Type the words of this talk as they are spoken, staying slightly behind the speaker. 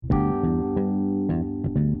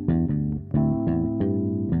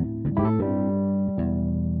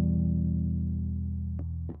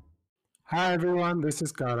Hi everyone, this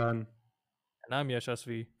is Karan, And I'm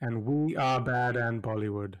Yashasvi. and we are Bad and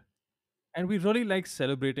Bollywood. And we really like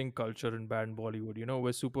celebrating culture in band Bollywood.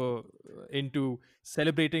 We're super into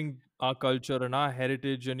celebrating our culture and our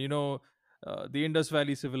heritage. And, the Indus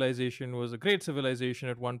Valley civilization was a great civilization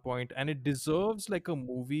at one point, and it deserves like a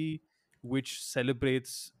movie which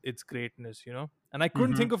celebrates its greatness. And I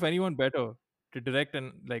couldn't think hmm of anyone better to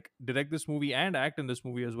direct this movie and act in this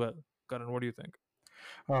movie as well. Karan, what do you think?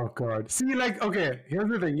 Oh God! See, okay, here's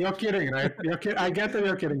the thing: you're kidding, right? I get that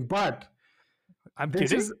you're kidding, but I'm this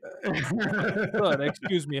kidding? is. Sir,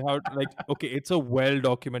 excuse me. How, okay, it's a well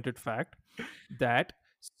documented fact that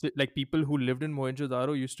like people who lived in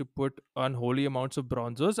Mohenjo-daro used to put unholy amounts of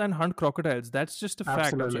bronzes and hunt crocodiles. That's just a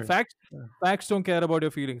fact. I'm sorry. Absolutely, Facts don't care about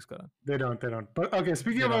your feelings, Karan. they don't. They don't. But okay,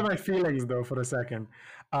 speaking They about don't. my feelings though, for a second,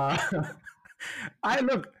 uh, I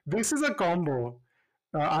look. This is a combo.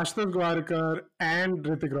 Ashutosh Gowariker and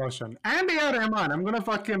Hrithik Roshan and A.R. Rahman. I'm gonna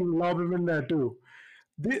fucking lob him in there too.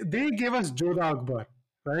 They gave us Jodha Akbar,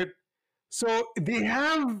 right? So they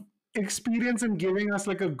have experience in giving us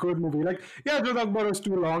like a good movie. Like, yeah, Jodha Akbar was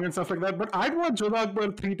too long and stuff like that, but I'd watch Jodha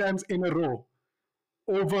Akbar three times in a row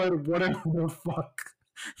over whatever the fuck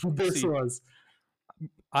this See, was.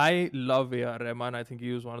 I love A.R. Rahman. I think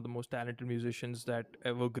he was one of the most talented musicians that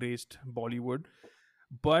ever graced Bollywood.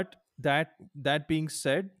 But that being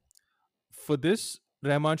said, for this,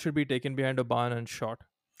 Rahman should be taken behind a barn and shot.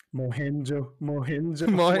 Mohenjo, Mohenjo,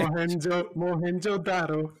 Mohe- Mohenjo, Mohenjo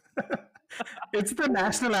Daro. It's the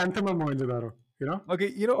national anthem of Mohenjo Daro, you know?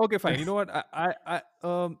 Okay, okay, fine. You know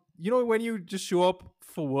what? When you just show up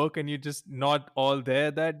for work and you're just not all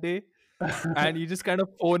there that day, and you just kind of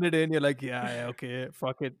phone it in. You're like, yeah, okay,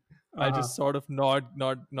 fuck it. I'll Uh-huh. just sort of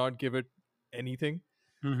not give it anything.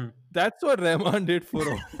 Mhm. That's what Rahman did for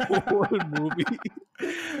a whole movie.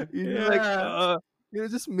 He's just like, Yeah.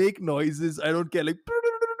 just make noises. I don't care. Like,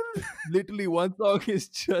 literally, one song is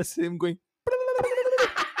just him going.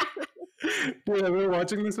 Dude, we were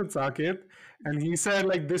watching this with Saket, and he said,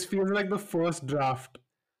 like, this feels like the first draft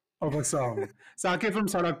of a song. Saket from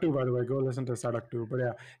Sadak 2, by the way. Go listen to Sadak 2. But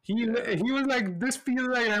yeah, Yeah. he was like, this feels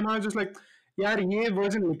like Rahman was just like, यार ये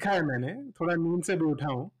version लिखा है मैंने थोड़ा नींद से भी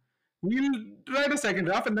उठा हूँ. We'll write a second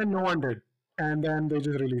draft, and then no one did. And then they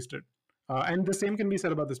just released it. And the same can be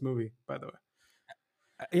said about this movie, by the way.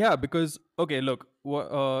 Yeah, because okay, look,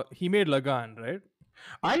 he made Lagan, right?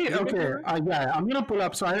 Did he make Okay, Lagan? yeah, I'm gonna pull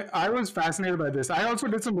up. So I was fascinated by this. I also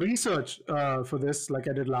did some research for this, like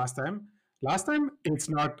I did last time. Last time, it's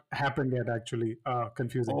not happened yet. Actually,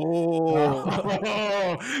 confusing. Oh,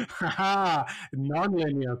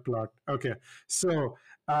 Non-linear plot. Okay, so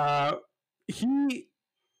he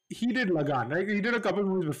he did Lagan, right? He did a couple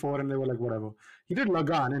movies before, and they were like whatever. He did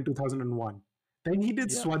Lagan in 2001. Then he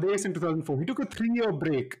did yeah. Swades in 2004. He took a 3 year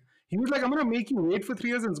break. He was like, I'm going to make you wait for 3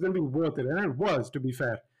 years and it's going to be worth it. And it was, to be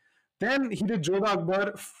fair. Then he did Jodha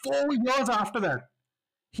Akbar 4 years after that.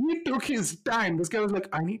 He took his time. This guy was like,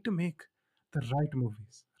 I need to make the right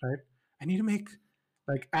movies, right? I need to make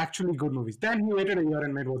like actually good movies. Then he waited a year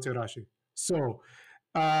and made What's Your Rashi. So,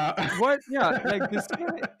 What? Yeah, like this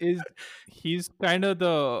guy is he's kind of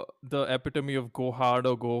the epitome of go hard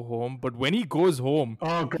or go home. But when he goes home,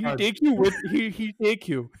 oh he'll God. take you with he take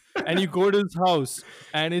you, and you go to his house,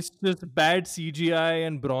 and it's just bad CGI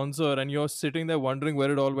and bronzer, and you're sitting there wondering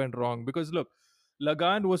where it all went wrong. Because look,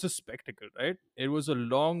 Lagan was a spectacle, right? It was a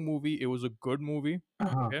long movie. It was a good movie.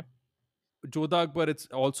 Uh-huh. Okay, Jodha Akbar, it's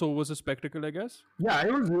also was a spectacle, I guess. Yeah,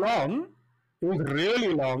 it was long. It was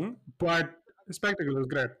really long, but the spectacle was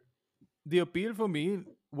great. The appeal for me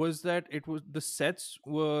was that it was the sets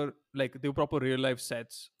were like they were proper real life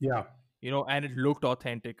sets, Yeah. and it looked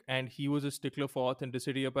authentic. And he was a stickler for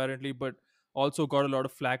authenticity, apparently, but also got a lot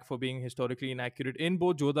of flack for being historically inaccurate in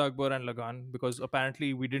both Jodha Akbar and Lagan because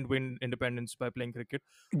apparently we didn't win independence by playing cricket.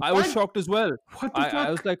 I was What? shocked as well. What the I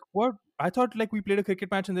was fuck? like, what? I thought like we played a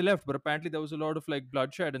cricket match and they left, but apparently there was a lot of like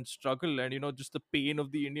bloodshed and struggle and just the pain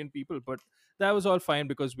of the Indian people. But that was all fine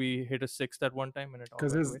because we hit a six at one time and it all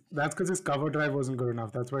Because went his away. that's because his cover drive wasn't good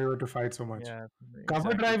enough. That's why he had to fight so much. Yeah,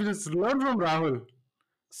 Cover exactly. drive, just learn from Rahul.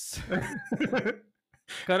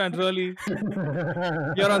 Karan, really,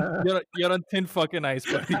 you're on thin fucking ice,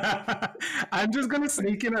 buddy. I'm just gonna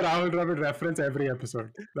sneak in a Rahul Dravid reference every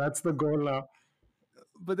episode. That's the goal now.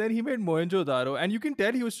 But then he made Mohenjo-daro, and you can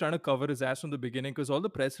tell he was trying to cover his ass from the beginning because all the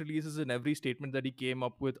press releases and every statement that he came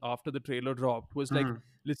up with after the trailer dropped was like, Mhm.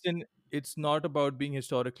 "Listen, it's not about being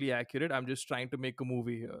historically accurate. I'm just trying to make a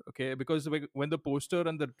movie here, okay?" Because when the poster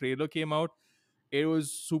and the trailer came out, it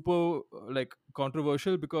was super like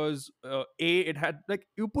controversial because a it had like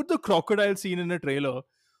you put the crocodile scene in a trailer.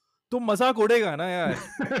 तो मजाक उड़ेगा ना यार.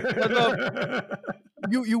 मतलब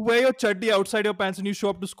you wear your chaddi outside your pants and you show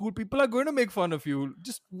up to school, people are going to make fun of you.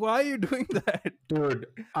 Just why are you doing that? Dude,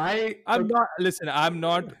 I'm not, listen, I'm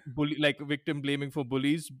not like victim blaming for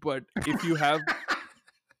bullies, but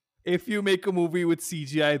if you make a movie with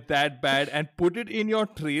CGI that bad and put it in your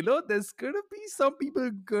trailer, there's gonna be some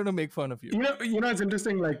people gonna make fun of you. It's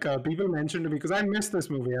interesting. Like people mentioned to me because I missed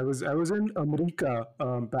this movie. I was in America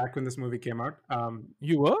back when this movie came out.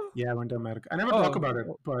 You were? Yeah, I went to America. I never talk Oh, about it,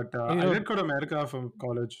 but you I know, did go to America for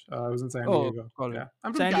college. I was in San oh, Diego. college. Yeah,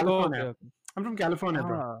 I'm from Sandy. Oh, okay, California. okay. I'm from California,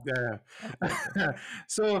 bro. Ah, Yeah, okay, okay. yeah.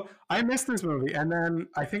 So I missed this movie, and then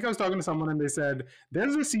I think I was talking to someone, and they said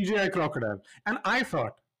there's a CGI crocodile, and I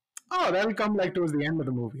thought, oh, that'll come like towards the end of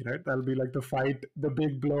the movie, right? That'll be like the fight, the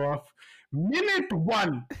big blow off. Minute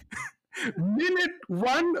one. Minute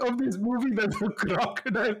one of this movie, there's a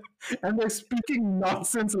crocodile and they're speaking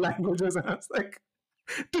nonsense languages. And I was like,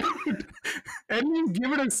 dude, at least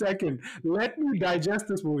give it a second. Let me digest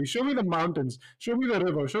this movie. Show me the mountains. Show me the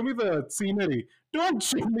river. Show me the scenery. Don't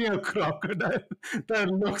show me a crocodile that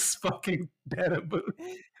looks fucking terrible.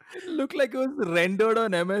 It looked like it was rendered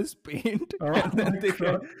on MS Paint, Oh and then my they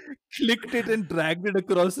God. clicked it and dragged it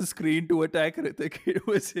across the screen to attack Hrithik. It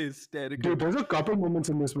was hysterical. Dude, there's a couple moments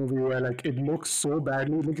in this movie where like it looks so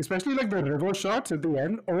badly, like especially like the river shots at the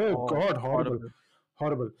end. Oh Oh, God, horrible. horrible.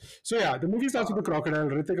 Horrible. So yeah, the movie starts with the crocodile.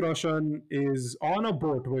 Hrithik Roshan is on a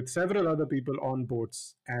boat with several other people on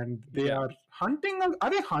boats, and they Yeah. are hunting. Are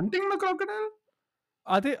they hunting the crocodile?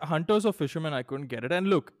 Are they hunters or fishermen? I couldn't get it. And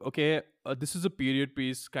look, okay, this is a period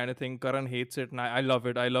piece kind of thing. Karan hates it, and I love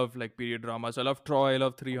it. I love like period dramas. I love Troy. I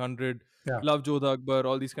love 300. Yeah. Love Jodha Akbar.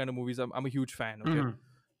 All these kind of movies. I'm a huge fan. Okay. Mhm.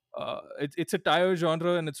 It's a tire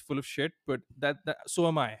genre and it's full of shit, but that so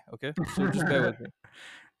am I. Okay, so just bear with me.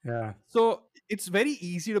 Yeah. So it's very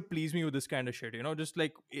easy to please me with this kind of shit, just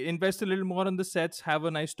like invest a little more on the sets, have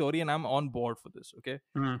a nice story, and I'm on board for this, okay?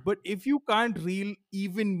 Mhm. But if you can't reel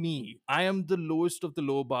even me, I am the lowest of the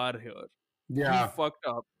low bar here. You Yeah. fucked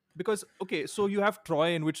up. Because, okay, so you have Troy,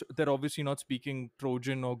 in which they're obviously not speaking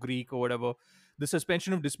Trojan or Greek or whatever. The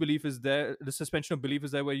suspension of disbelief is there. The suspension of belief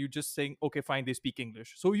is there where you're just saying, okay, fine, they speak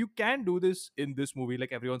English. So you can do this in this movie,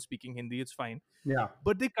 like everyone's speaking Hindi, it's fine. Yeah.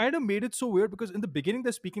 But they kind of made it so weird because in the beginning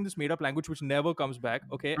they're speaking this made up language which never comes back.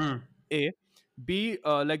 Okay, Mm. A, B,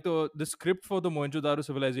 like the script for the Mohenjo-daro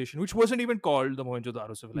civilization, which wasn't even called the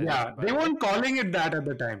Mohenjo-daro civilization. Yeah. by They the way. weren't calling it that at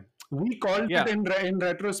the time. We called Yeah. it in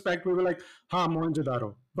retrospect. We were like, "Ha,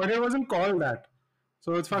 Mohenjo-daro," but it wasn't called that.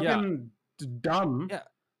 So it's fucking dumb. Yeah.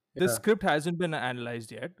 The Yeah. script hasn't been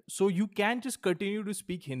analyzed yet, so you can just continue to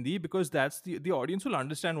speak Hindi because that's the audience will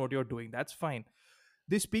understand what you're doing. That's fine.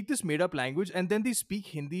 They speak this made up language and then they speak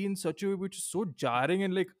Hindi in such a way which is so jarring,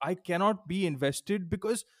 and like I cannot be invested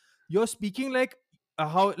because you're speaking like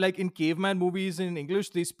how like in caveman movies in English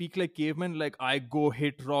they speak like cavemen, like I go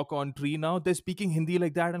hit rock on tree now. They're speaking Hindi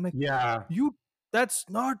like that. I'm like, Yeah. that's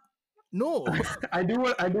not, no. I do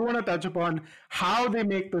want to touch upon how they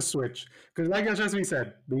make the switch, because like Yashasvi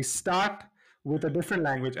said, they start with a different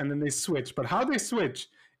language and then they switch. But how they switch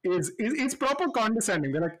is it's proper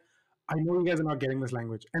condescending. They're like, I know you guys are not getting this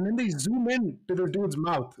language, and then they zoom in to the dude's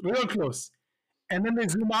mouth real close, and then they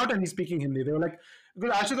zoom out and he's speaking Hindi. They were like,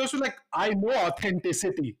 because Ashutosh was like, I know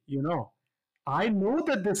authenticity, I know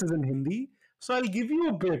that this is in Hindi, so I'll give you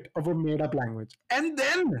a bit of a made up language, and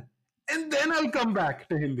then I'll come back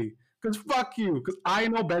to Hindi. Because fuck you, because I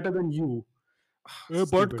know better than you. But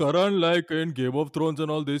Stupid. Karan, like in Game of Thrones and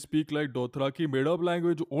all, they speak like Dothraki made up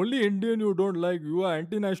language. Only Indian you don't like. You are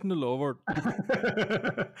anti-national or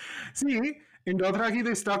what? See, in Dothraki,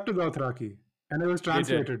 they stuck to Dothraki and it was They did.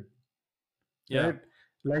 translated. Yeah. Right?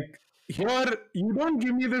 Like, here, you don't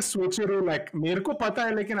give me this switcheroo like, मेरे को पता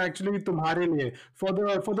है, लेकिन actually तुम्हारे लिए, for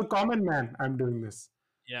the common man, I'm doing this.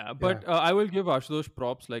 Yeah, but I will give Ashutosh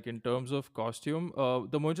props. Like in terms of costume,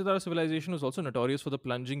 the Mohenjo-daro civilization was also notorious for the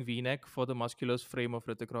plunging V-neck for the musculous frame of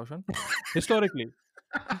Hrithik Roshan. Historically.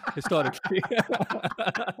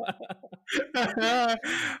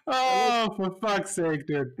 Oh, for fuck's sake,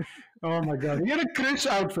 dude. Oh my god. He had a Krish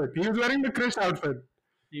outfit. He was wearing the Krish outfit.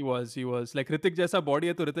 He was. Like Hrithik जैसा body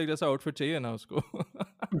है तो Hrithik जैसा outfit चाहिए ना उसको.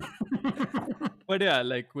 But yeah,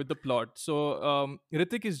 like with the plot. So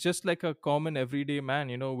Hrithik is just like a common everyday man,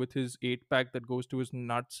 with his 8-pack that goes to his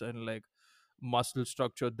nuts and like muscle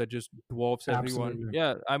structure that just dwarfs everyone. Absolutely.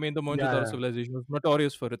 Yeah, I mean the Mohenjo-daro civilization was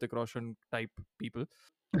notorious for Hrithik Roshan type people.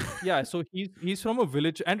 Yeah, so he's from a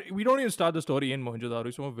village, and we don't even start the story in Mohenjo-daro.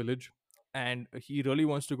 He's from a village, and he really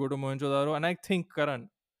wants to go to Mohenjo-daro. And I think Karan,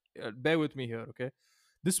 bear with me here, okay?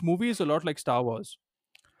 This movie is a lot like Star Wars.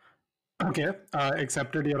 Okay,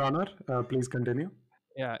 accepted, Your Honor. Please continue.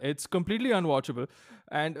 Yeah, it's completely unwatchable.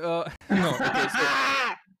 And no, okay, so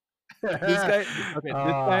this guy okay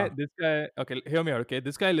Ah, this guy okay, hear me out. Okay,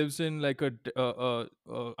 this guy lives in like a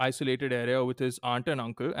isolated area with his aunt and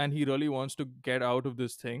uncle, and he really wants to get out of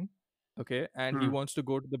this thing. Okay, and he hmm. wants to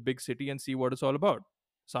go to the big city and see what it's all about.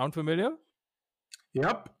 Sound familiar?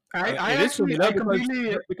 Yep. I mean, I it is actually, familiar I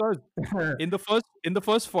completely, because in the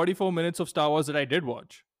first 44 minutes of Star Wars that I did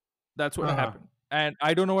watch, that's what uh-huh. happened. And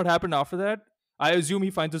I don't know what happened after that. I assume he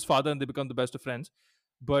finds his father and they become the best of friends.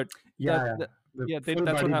 But Yeah, yeah. that The yeah, full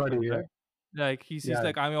that's what buddy buddy. happens, Yeah, right? Like he's yeah.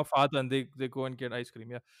 like, I'm your father, and they go and get ice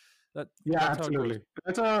cream. Yeah, Yeah, that's how it goes. absolutely.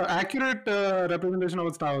 That's a accurate representation of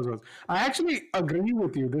what Star Wars was. I actually agree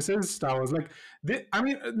with you. This is Star Wars. Like, I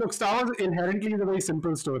mean, look, Star Wars inherently is a very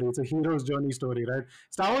simple story. It's a hero's journey story, right?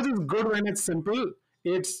 Star Wars is good when it's simple.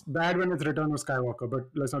 It's bad when it's Return of Skywalker. But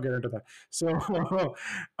let's not get into that. So,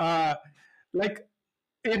 uh, like,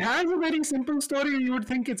 it has a very simple story. You would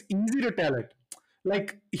think it's easy to tell it.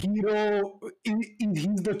 Like hero,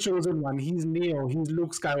 he's the chosen one. He's Neo. He's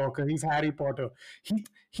Luke Skywalker. He's Harry Potter.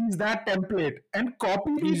 He's that template. And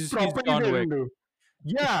copying it He's properly, John they Wick. didn't do.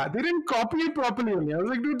 Yeah, they didn't copy it properly. Only I was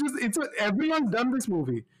like, dude, everyone's done this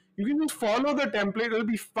movie. You can just follow the template. It'll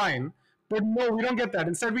be fine. But no, we don't get that.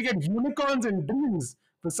 Instead, we get unicorns and dreams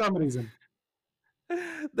for some reason.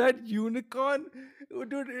 That unicorn,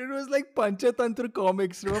 dude, it was like Panchatantra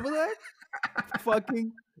comics. Remember that?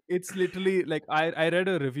 Fucking, it's literally like I read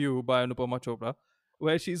a review by Anupama Chopra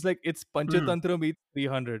where she's like, it's Mm. Panchatantra meets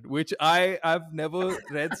 300, which I've never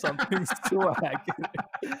read something so accurate.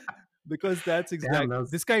 Because that's Damn, exact.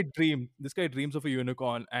 that's This guy dreams of a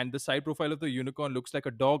unicorn, and the side profile of the unicorn looks like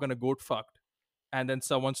a dog and a goat fucked, and then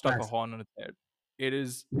someone stuck a nice. horn on its head. It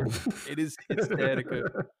is it is hysterical.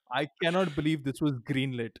 I cannot believe this was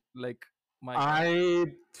greenlit. Like, my god. I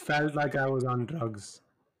felt like I was on drugs.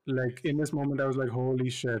 Like in this moment, I was like, holy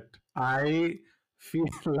shit. I feel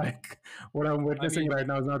like what I'm I witnessing mean, right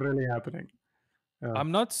now is not really happening. Uh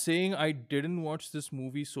I'm not saying I didn't watch this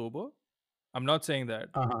movie sober. I'm not saying that.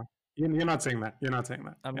 huh. You're not saying that. You're not saying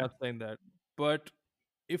that. I'm Yeah. not saying that. But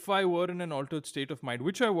if I were in an altered state of mind,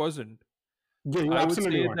 which I wasn't, Yeah, you I would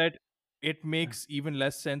absolutely say weren't. that it makes even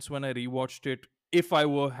less sense when I rewatched it. If I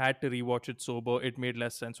were had to rewatch it sober, it made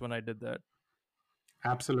less sense when I did that.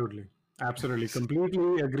 Absolutely. Absolutely.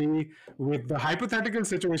 Completely agree with the hypothetical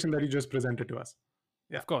situation that you just presented to us.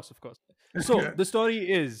 Yeah. Of course, of course. So Yeah. the story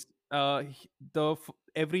is,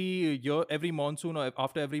 every year, every monsoon or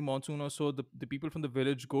after every monsoon or so, the people from the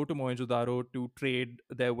village go to Mohenjo-daro to trade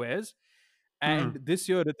their wares. And Hmm. this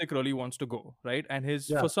year, Ritik really wants to go, right? And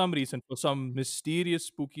Yeah. for some reason, for some mysterious,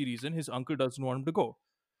 spooky reason, his uncle doesn't want him to go.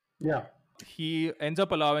 Yeah. He ends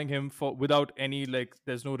up allowing him for without any, like,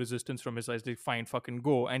 there's no resistance from his side. They fine, fucking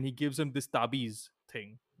go, and he gives him this tabiz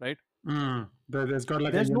thing, right? Hmm. There's got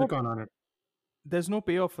like a There's no unicorn on it. there's no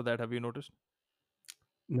payoff for that. Have you noticed?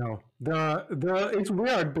 No, the it's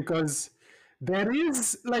weird because there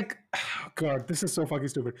is like, God, this is so fucking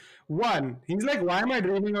stupid. One, he's like, why am I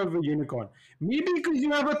dreaming of a unicorn? Maybe because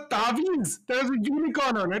you have a taviz. There's a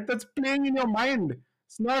unicorn on it that's playing in your mind.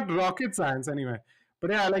 It's not rocket science anyway.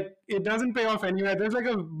 But yeah, like it doesn't pay off anywhere. There's like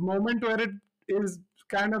a moment where it is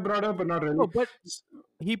kind of brought up, but not No, really. but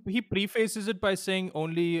he prefaces it by saying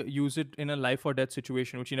only use it in a life or death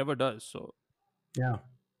situation, which he never does. So Yeah,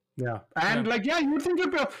 yeah, yeah, and like yeah, you would think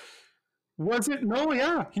it. Was it no?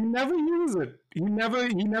 Yeah, he never uses it. He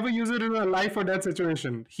never uses it in a life or death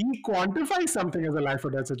situation. He quantifies something as a life or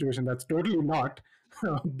death situation. That's totally not.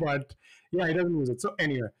 But yeah, he doesn't use it. So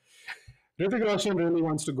anyway, Hrithik Roshan really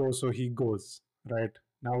wants to go, so he goes. Right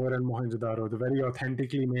now we're in Mohenjo-daro, the very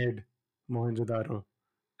authentically made Mohenjo-daro.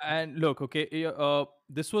 and look, okay,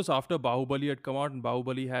 this was after Bahubali had come out, and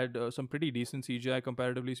Bahubali had some pretty decent CGI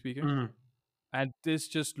comparatively speaking, Mm. and this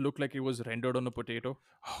just looked like it was rendered on a potato.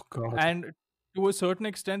 Oh God. And to a certain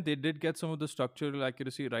extent, they did get some of the structural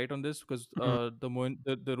accuracy right on this, because Mm.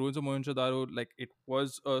 the ruins of Mohenjo-daro, like, it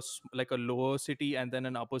was like a lower city and then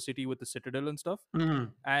an upper city with the citadel and stuff. Mm.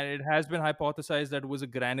 And it has been hypothesized that it was a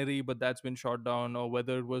granary, but that's been shot down, or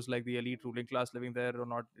whether it was like the elite ruling class living there or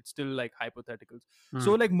not. It's still like hypotheticals.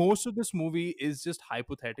 So Mm. like most of this movie is just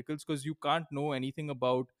hypotheticals, because you can't know anything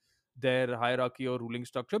about their hierarchy or ruling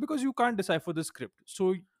structure, because you can't decipher the script.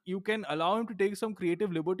 So you can allow him to take some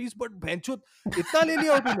creative liberties, but bencho इतना ले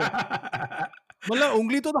लिया तूने, मतलब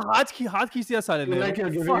उंगली तो हाथ खींच दिया साले Feel ने. like Like, you're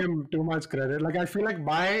giving fuck. him too much credit. Like I feel like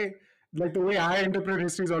like the way I interpret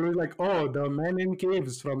history is always like, oh, the men in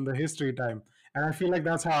caves from the history time, and I feel like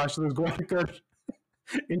that's how Ashutosh Goenka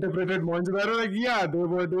interpreted Mohenjo-daro. Like, yeah, they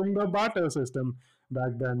were doing the barter system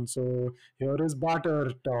back then. So here is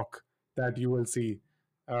barter talk that you will see.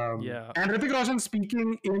 Yeah. And Hrithik Roshan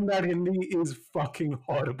speaking in that Hindi is fucking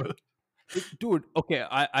horrible. Dude, okay,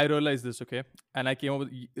 I realized this, okay? And I came up with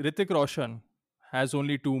Ritik Roshan has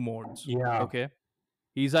only two modes, Yeah, okay?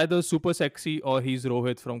 He's either super sexy or he's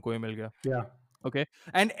Rohit from Koi Mil Gaya, yeah. okay?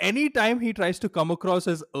 And anytime he tries to come across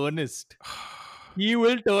as earnest, he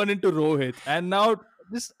will turn into Rohit. And now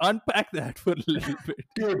just unpack that for a little bit.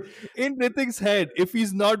 Dude, In Ritik's head, if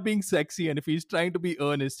he's not being sexy and if he's trying to be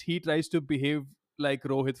earnest, he tries to behave like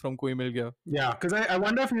Rohit from Koi Mil Gaya. yeah, because I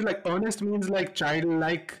wonder if he's like earnest means like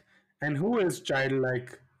childlike, and who is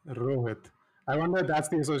childlike? Rohit. I wonder if that's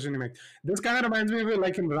the association he makes. This kind of reminds me of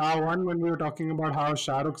like in Ra1 when we were talking about how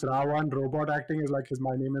Shah Rukh's Ra1 robot acting is like his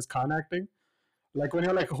My Name is Khan acting. Like when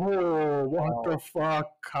you're like, oh, what the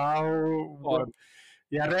fuck? How? Or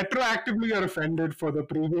Yeah, retroactively you're offended for the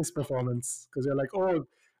previous performance because you're like, oh,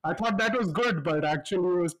 I thought that was good, but actually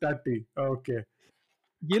it was tatty. Okay.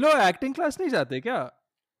 ये लोग acting class नहीं जाते क्या?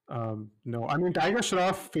 No, I mean, Tiger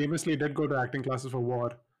Shroff famously did go to acting classes for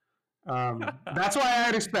War. That's why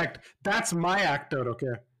I respect. That's my actor,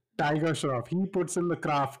 okay? Tiger Shroff. He puts in the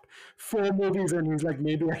craft. 4 movies and he's like,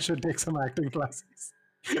 maybe I should take some acting classes.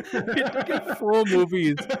 It took him 4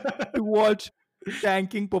 movies to watch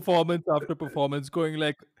tanking performance after performance, going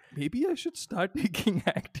like, maybe I should start taking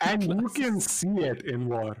acting And you classes. can see it in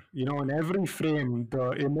War. You know, in every frame,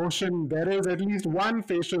 the emotion, there is at least one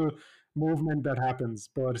facial movement that happens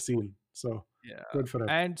per scene. So Yeah. good for it.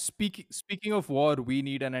 And speaking of war, we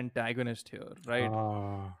need an antagonist here, right?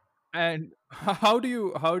 Ah, And how do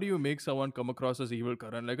you make someone come across as evil,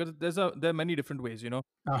 Karan? Like there are many different ways, you know.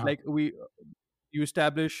 uh-huh. Like you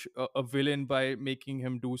establish a villain by making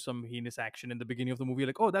him do some heinous action in the beginning of the movie,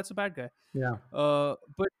 like, oh, that's a bad guy. Yeah.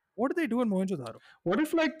 But what do they do in Mohenjo-daro? What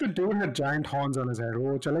if like the dude had giant horns on his head?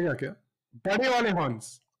 वो चलेगा क्या? बड़े वाले horns.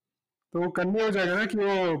 तो वो convey हो जाएगा ना कि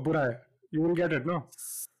वो बुरा है. You will get it, no?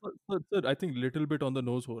 Sir, I think little bit on the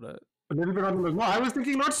nose हो रहा है. A little bit on the nose. No, I was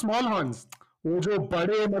thinking not small horns. वो जो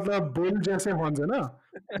बड़े मतलब bull जैसे horns है ना,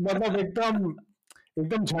 मतलब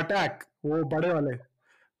एकदम झटाक वो बड़े वाले.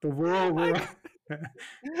 तो वो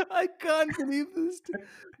I can't believe this.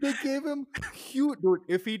 They gave him huge. Dude,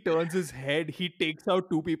 if he turns his head, he takes out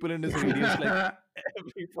 2 people in his radius like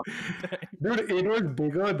every fucking time. Dude, it was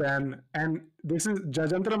bigger than, and this is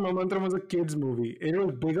Jajantram Mamantram was a kids movie. It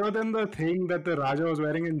was bigger than the thing that the Raja was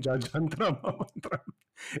wearing in Jajantram Mamantram.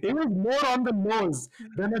 It was more on the nose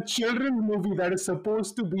than a children's movie that is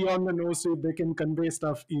supposed to be on the nose so they can convey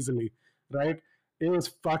stuff easily, right? It was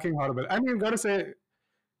fucking horrible. I mean, you gotta say,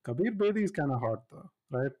 Kabir Bedi is kind of hot though,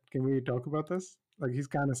 right? Can we talk about this? Like, he's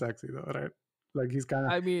kind of sexy though, right? Like, he's kind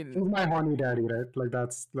of. I He's mean, my horny daddy, right? Like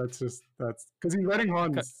that's because he's wearing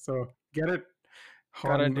horns. So get it,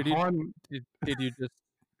 Karan, horn. did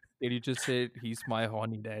you just say he's my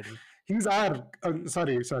horny daddy? He's our.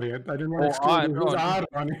 Sorry, I didn't want to Oh, exclude you. no, He's no. our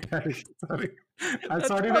horny daddy. Sorry, I'm That's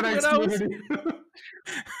sorry not that I what I was- excluded you.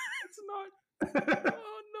 It's not.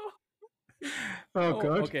 Oh no. Oh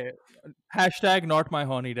god. Okay. Hashtag not my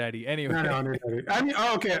horny daddy. Anyway. No, horny daddy. I mean,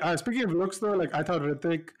 oh, okay. Speaking of looks though, like I thought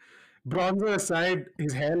Hrithik, bronzer aside,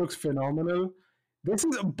 his hair looks phenomenal.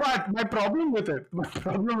 But my problem with it, is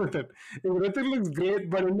Hrithik looks great,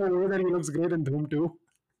 but in the way that he looks great in Dhoom 2.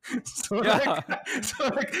 So, Yeah.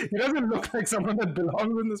 like, he doesn't look like someone that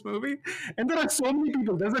belongs in this movie. And there are so many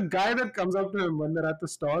people. There's a guy that comes up to him when they're at the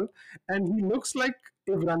stall, and he looks like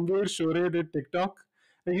if Ranveer Shore did TikTok.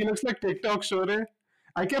 Like, he looks like TikTok Shore.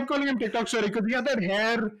 I kept calling him TikTok Shore because he had that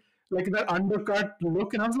hair, like that undercut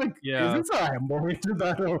look, and I was like, Yeah. is this a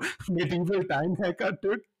Mohenjo-daro medieval time haircut,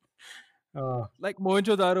 dude? Like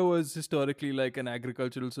Mohenjo-daro was historically like an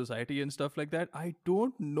agricultural society and stuff like that. I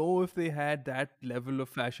don't know if they had that level of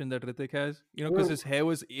fashion that Hrithik has. You know, because his hair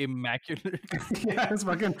was immaculate. Yeah, his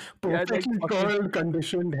fucking He had, like, perfectly fucking- curled,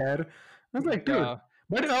 conditioned hair. I was like, dude. Yeah.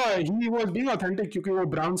 But he was being authentic क्योंकि वो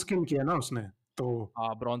brown skin किया ना उसने. तो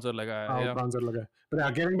Bronzer लगाया. हाँ, Yeah. bronzer लगा. But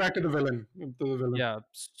yeah, getting back to the villain. Yeah.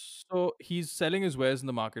 So he's selling his wares in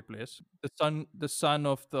the marketplace. The son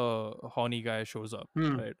of the horny guy shows up.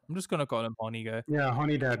 Right. I'm just gonna call him horny guy. Yeah,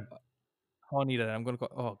 horny dad. Horny dad. I'm gonna call.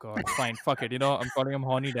 Oh god. Fine. Fuck it. You know, I'm calling him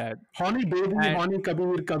horny dad. Horny baby, And- horny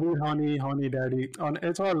Kabir horny daddy.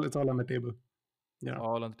 It's all on the table. Yeah.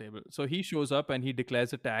 All on the table. So he shows up and he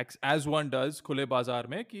declares a tax, as one does, Khule Bazaar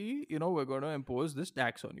mein, ki, you know, we're going to impose this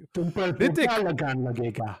tax on you. तुम पर Hrithik. कितना लगान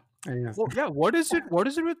लगेगा? Yes. Oh, yeah, what is it? What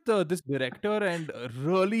is it with this director and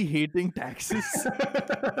really hating taxes?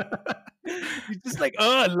 He's just like,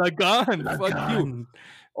 lagan, fuck you. लगान.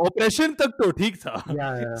 Oppression tak to theek tha.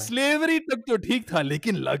 Yeah. Slavery tak to theek tha,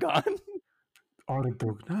 lekin lagan. और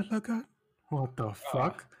दुगना लगान? What the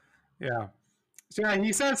fuck? Yeah. So yeah,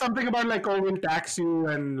 he said something about like, oh, we'll tax you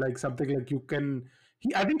and like something like you can.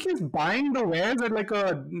 I think he's buying the wares at like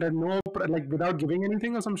like without giving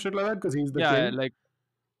anything or some shit like that because he's the Yeah, king. like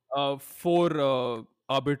for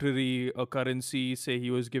arbitrary currency, say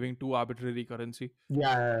he was giving two arbitrary currency.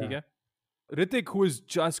 Yeah. Okay. Ritik, who has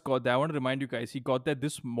just got that, I want to remind you guys, he got that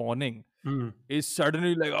this morning. Mm. Is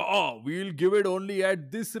suddenly like, oh, we'll give it only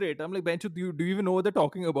at this rate. I'm like, Bencho, do you even know what they're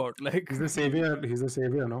talking about? Like, He's the savior. He's the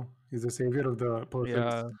savior. No, he's the savior of the perfect.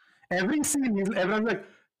 yeah, Every scene, everyone's like,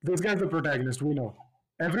 this guy's the protagonist. We know.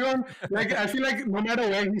 Everyone, like, I feel like no matter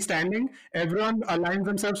where he's standing, everyone aligns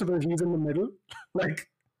themselves so that he's in the middle. Like,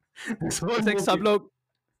 this whole it's like movie.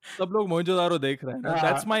 सब लोग मोहनजोदारो देख रहे हैं ना. Uh,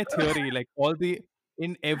 That's my theory. Like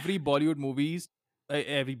in every Bollywood movies,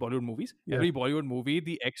 every Bollywood movies, yeah, every Bollywood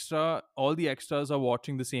movie, all the extras are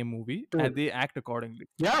watching the same movie and dude. they act accordingly.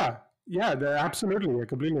 Yeah, yeah, absolutely. I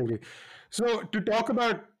completely agree. So, to talk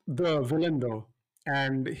about the villain, though,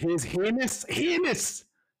 and his heinous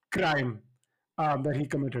crime that he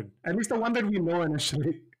committed, at least the one that we know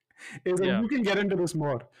initially, is, and Yeah, you can get into this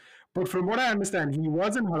more, but from what I understand, he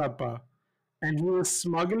was in Harappa and he was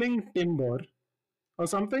smuggling timber or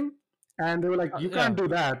something, and they were like, you yeah, can't do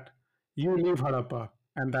that, you leave Harappa,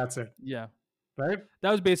 and that's it, yeah. right?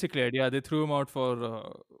 That was basically it. Yeah, they threw him out for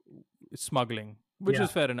smuggling, which Yeah.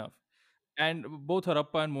 was fair enough. And both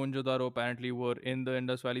Harappa and Mohenjo-daro apparently were in the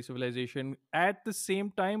Indus Valley civilization at the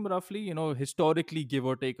same time, roughly, historically, give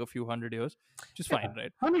or take a few hundred years, which is Yeah, fine,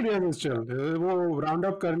 right? 100 years is chill. वो round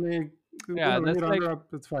up करने, Yeah, when you that's round like it up,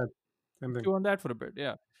 it's fine. Same thing. chew on that for a bit.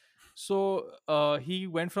 Yeah. So he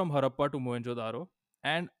went from Harappa to Mohenjo-daro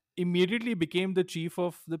and immediately became the chief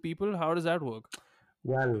of the people. How does that work?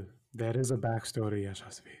 Well, there is a backstory,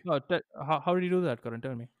 Yashasvi. How did he do that, Karan?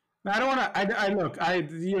 Tell me. I don't want to. I look.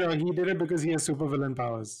 He did it because he has supervillain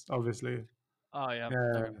powers, obviously. Ah, yeah.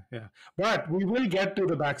 Yeah, Okay. yeah. But we will get to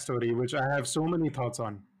the backstory, which I have so many thoughts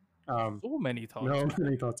on. So many No thoughts.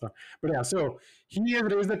 many thoughts on. But yeah, so he has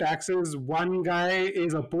raised the taxes. One guy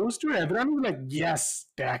is opposed to it. Everyone was like, "Yes,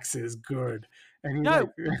 taxes, good," and he's Yeah,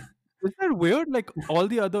 like, isn't that weird? Like all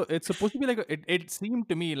the other, it's supposed to be like it seemed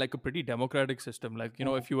to me like a pretty democratic system. Like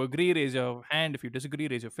if you agree, raise your hand. If you disagree,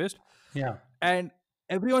 raise your fist. "Yeah, And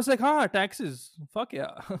everyone's like, taxes. Fuck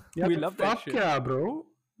yeah, yeah, we love that fuck shit. yeah, bro."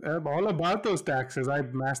 I'm all about those taxes. I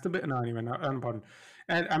masturbate. No, anyway, no, pardon.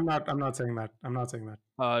 And I'm not. I'm not saying that. I'm not saying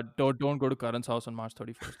that. Don't go to Karan's house on March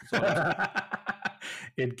 31st. That's all I'm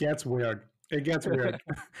saying. It gets weird. It gets weird.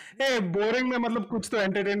 Hey, boring में मतलब कुछ तो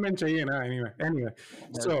entertainment चाहिए ना. Anyway.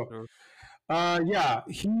 That's So, true. yeah,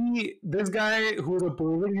 this guy who's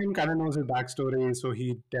opposing him kind of knows his backstory, so he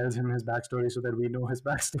tells him his backstory so that we know his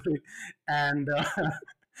backstory, and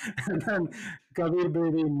and then Kabir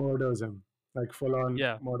Bedi murders him, like full on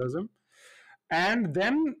Yeah. murders him, and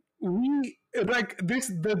then we like this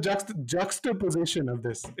the juxtaposition of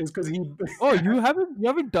this is because he Oh, you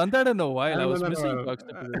haven't done that in a while. I no, was no, missing no,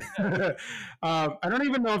 juxtaposition. I don't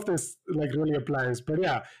even know if this like really applies, but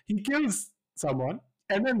yeah, he kills someone,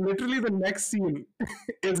 and then literally the next scene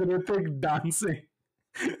is Ritik dancing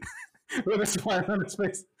with a smile on his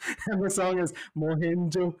face, and the song is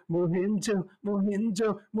Mohenjo, Mohenjo,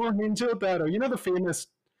 Mohenjo, Mohenjo Daro. You know the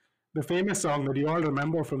famous song that you all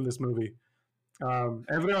remember from this movie.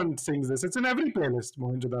 Everyone sings this. It's in every playlist.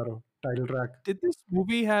 Mohenjo Daro title track. Did this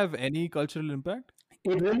movie have any cultural impact?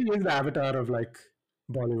 It really is the avatar of like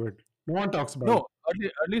Bollywood. No one talks about it. No,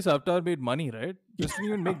 at least Avatar made money, right? This didn't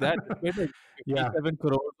even make that. It made like Yeah. 57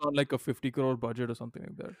 crores on like a 50 crore budget or something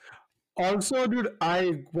like that. Also, dude,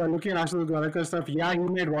 while looking at Ashwin Gwadekar stuff, yeah, he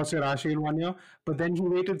made Watch Your Rashi in 1 year, but then he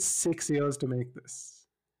waited 6 years to make this,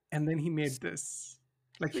 and then he made this.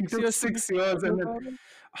 Like he 6 took years to 6 years, and then make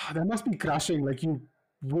that must be crushing. Like you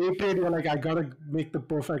waited, you're like, I gotta make the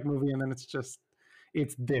perfect movie, and then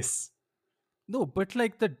it's this. No, but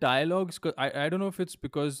like the dialogues, I don't know if it's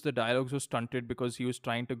because the dialogues were stunted because he was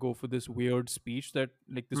trying to go for this weird speech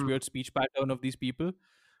this weird speech pattern of these people,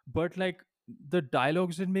 but like the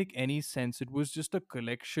dialogues didn't make any sense. It was just a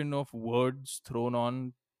collection of words thrown on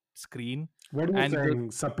screen, What are you and saying?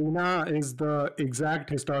 Sapina is the exact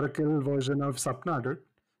historical version of Sapna, dude.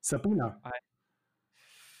 Sapina.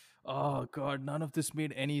 oh god, none of this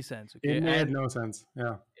made any sense. It Okay, made and no sense.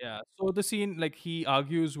 Yeah. yeah, so the scene, like he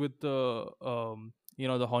argues with the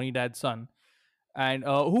horny dad's son, and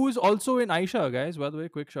who is also in Aisha, guys. By the way,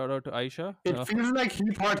 quick shout out to Aisha. It feels like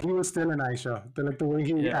he thought he was still in Aisha. The way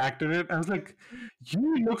he Yeah. acted it, I was like,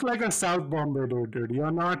 you look like a South Bombay dude.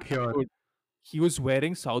 You're not here. Dude, he was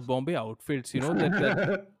wearing South Bombay outfits. You know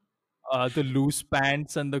that the loose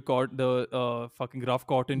pants and the fucking rough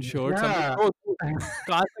cotton shirts. I'm like, Yeah. bro, dude,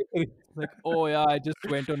 Can't like, oh yeah, I just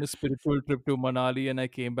went on a spiritual trip to Manali and I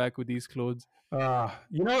came back with these clothes. By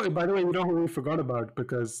the way, you know who we forgot about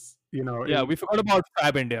because Yeah, we forgot about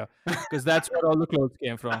Fab India because that's where all the clothes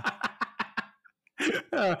came from.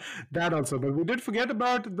 Uh, that also, but we did forget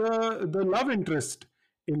about the love interest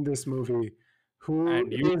in this movie, who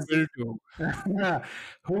And you is will too.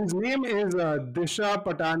 whose name is Disha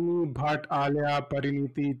Patani Bhatt Alia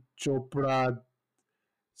Pariniti Chopra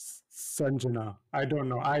Sanjana. I don't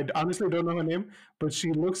know. I honestly don't know her name, but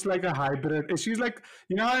she looks like a hybrid. She's like,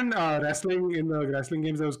 in wrestling, in the wrestling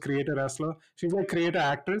games, there was creator wrestler. She's like creator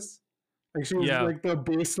actress. Like she's Yeah. like the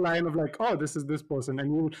baseline of like, oh, this is this person, and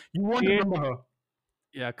you won't Create remember her.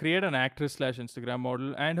 Yeah, create an actress slash Instagram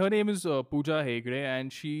model, and her name is Pooja Hegde,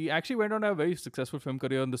 and she actually went on a very successful film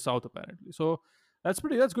career in the South apparently. So that's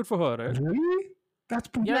good for her, right? Really? That's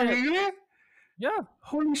Pooja Yeah, yeah, Hegde? yeah.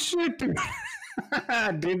 Holy shit! Dude.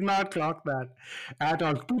 Did not clock that at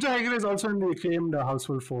all. Pooja Hegde is also in the acclaimed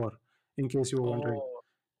Houseful 4, in case you were wondering. Oh,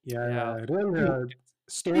 Yeah, yeah. yeah, real We, we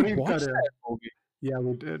storied watched career. that movie. Yeah,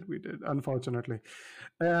 we did, unfortunately.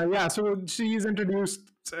 Yeah, so she's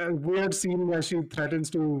introduced a weird scene where she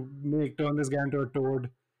threatens to turn this guy into a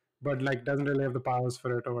toad, but like doesn't really have the powers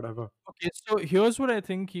for it or whatever. Okay, so here's what I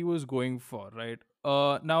think he was going for, right?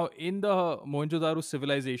 Now in the Mohenjo-daro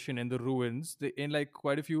civilization in the ruins, in like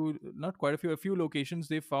quite a few, not quite a few locations,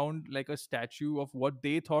 they found like a statue of what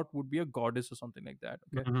they thought would be a goddess or something like that.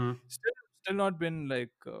 Okay, Hmm. still, still not been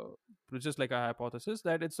like just like a hypothesis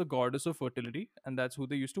that it's a goddess of fertility, and that's who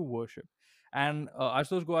they used to worship. And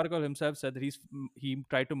Ashutosh Gowarkar himself said that he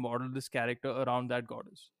tried to model this character around that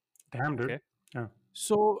goddess. Damn, dude. Okay, Yeah.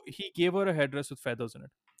 so he gave her a headdress with feathers in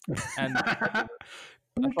it, and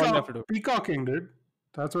that's all you have to do. Peacocking, dude.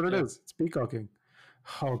 That's what it Yeah. is. It's peacocking.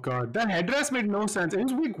 Oh god, that headdress made no sense. It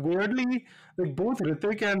was like weirdly, like both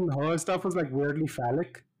Ritik and her stuff was like weirdly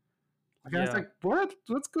phallic. Like I was Yeah. like, what?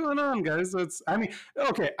 What's going on, guys? I mean,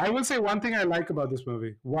 okay. I will say one thing I like about this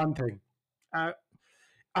movie. One thing. Uh,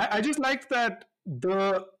 I just liked that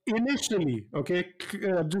the initially, okay,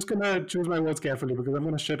 I'm just gonna choose my words carefully because I'm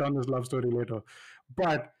gonna shit on this love story later.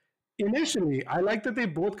 But initially, I like that they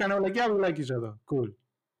both kind of like, yeah, we like each other. Cool.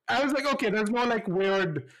 I was like, okay, there's no like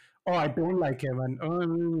weird, oh, I don't like him.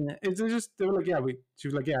 And it's just, they were like, yeah, she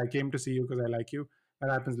was like, yeah, I came to see you because I like you.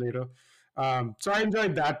 That happens later. So I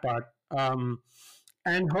enjoyed that part.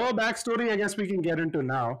 And her backstory, I guess we can get into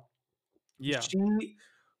now. Yeah. She,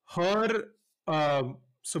 her,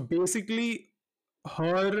 so basically,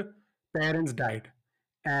 her parents died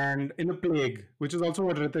and in a plague, which is also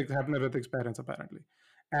what Ritik happened to Ritik's parents apparently.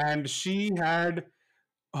 And she had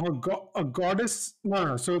a goddess. No,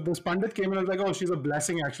 no. So this Pandit came in and was like, oh, she's a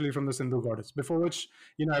blessing actually from the Sindhu goddess. Before which,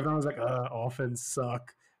 everyone was like, orphans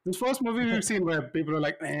suck. This first movie we've seen where people are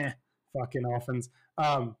like, fucking orphans.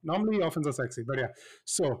 Normally orphans are sexy, but yeah.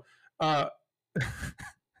 So, uh,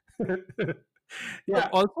 But yeah,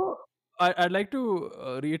 also, I'd like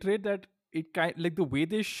to reiterate that it kind like the way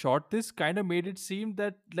they shot this kind of made it seem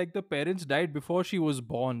that like the parents died before she was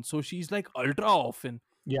born, so she's like ultra orphan.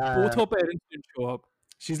 Both yeah. her parents didn't show up.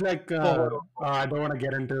 She's like, Poor. I don't want to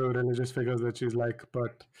get into religious figures that she's like,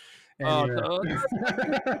 but Uh, anyway.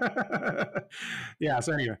 uh, Yeah,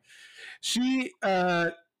 so anyway. She,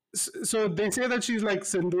 so they say that she's like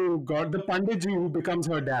Sindhu god. The Panditji who becomes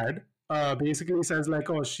her dad, basically says like,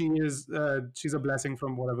 oh, she's a blessing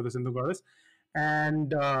from whatever the Sindhu goddess.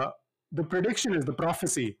 And the prediction is, the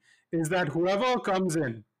prophecy is that whoever comes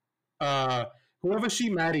in, uh, whoever she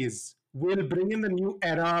marries, will bring in the new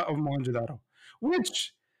era of Mohenjo-daro.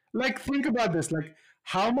 Which, like, think about this. Like,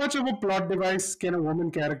 how much of a plot device can a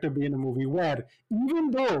woman character be in a movie where,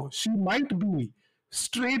 even though she might be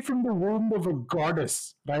straight from the womb of a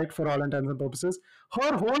goddess, right, for all intents and purposes,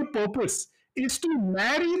 her whole purpose is to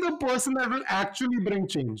marry the person that will actually bring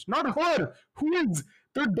change, not her, who is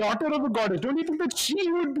the daughter of a goddess. Don't you think that she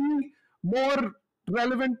would be more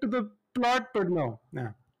relevant to the plot? But no, yeah.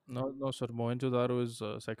 no, no, sir. Mohenjo-daro is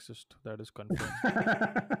sexist. That is confirmed.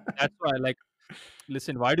 That's why, like,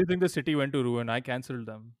 listen. Why do you think the city went to ruin? I cancelled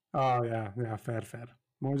them. Oh yeah, yeah, fair, fair.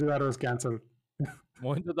 Mohenjo-daro was cancelled.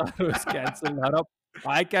 Mohenjo-daro is cancelled. Harap.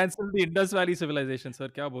 I cancelled the Indus Valley civilization, sir.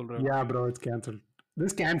 क्या बोल रहे हो? Yeah, bro, it's cancelled.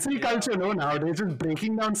 This cancel Yeah. culture, no, nowadays just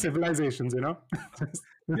breaking down civilizations,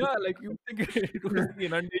 Yeah, like you think it was the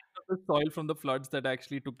inundation of the soil from the floods that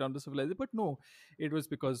actually took down the civilization, but no, it was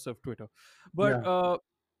because of Twitter. But Yeah.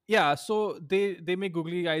 yeah, so they make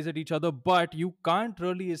googly eyes at each other, but you can't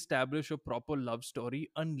really establish a proper love story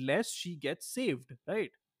unless she gets saved,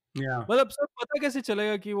 right? Yeah. मतलब sir पता कैसे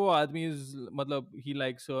चलेगा कि वो आदमी is मतलब he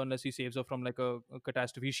likes her unless he saves her from like a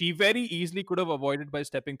catastrophe. She very easily could have avoided by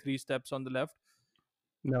stepping 3 steps on the left.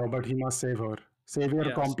 No, but he must save her. Savior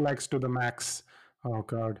Yeah, so complex to the max. Oh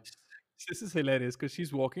God. this is hilarious because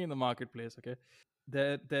she's walking in the marketplace. Okay,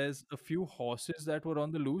 there's a few horses that were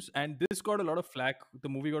on the loose, and this got a lot of flack. The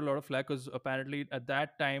movie got a lot of flack because apparently at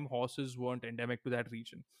that time horses weren't endemic to that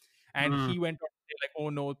region, and Mm. he went on to say like, "Oh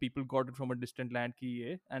no, people got it from a distant land." Ki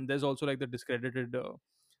ye. And there's also like the discredited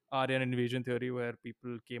Aryan invasion theory where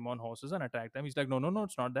people came on horses and attacked them. He's like, "No, no, no,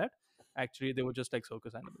 it's not that. Actually, they were just like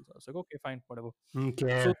circus animals." I was like, "Okay, fine, whatever." So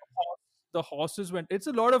Okay. the horses went. It's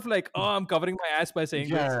a lot of like, oh, I'm covering my ass by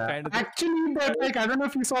saying this Yeah. kind of thing. Actually, but like I don't know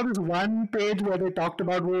if you saw this one page where they talked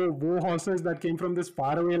about war horses that came from this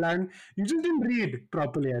faraway land. You just didn't read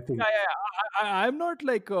properly, I think. Yeah, yeah, yeah. I'm not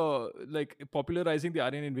like popularizing the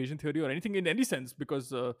Aryan invasion theory or anything in any sense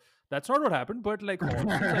because that's not what happened. But like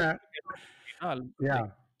horses, I think Yeah. like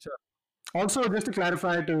sure. Also, just to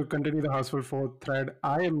clarify, to continue the Houseful 4 thread,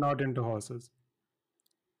 I am not into horses.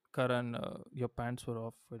 Karan, your pants were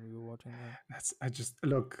off when you were watching that. I just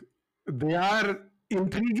look. They are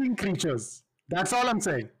intriguing creatures. That's all I'm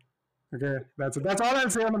saying. Okay, that's all I'll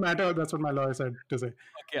say on the matter. That's what my lawyer said to say.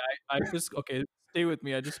 Okay, I just okay. Stay with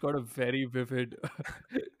me. I just got a very vivid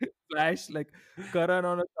flash, like Karan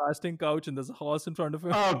on a casting couch and there's a horse in front of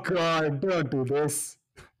him. Oh God! Don't do this.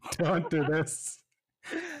 Don't do this.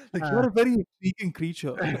 Like you're a very intriguing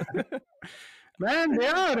creature. Man, they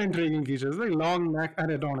are intriguing creatures. Like long neck. I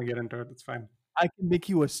don't want to get into it. It's fine. I can make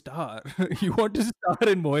you a star. You want to star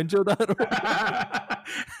in Mohenjo-daro?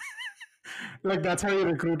 Like that's how you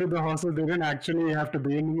recruited the horses. They didn't actually have to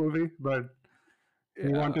be in the movie, but you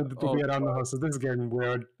Yeah. wanted to be around the horses. This is getting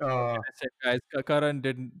weird. Listen, guys, Karan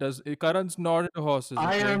didn't does Karan's not into horses.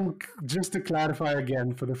 I Okay? am just to clarify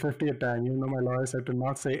again for the 50th time, even though my lawyer said to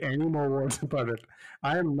not say any more words about it.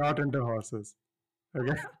 I am not into horses.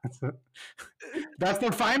 Okay, that's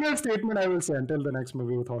the final statement I will say until the next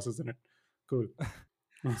movie with horses in it. Cool.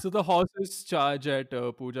 So the horses charge at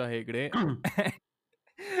Pooja Hegde.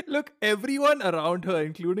 Look, everyone around her,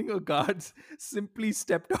 including her guards, simply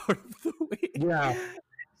stepped out of the way. Yeah.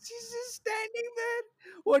 She's just standing there.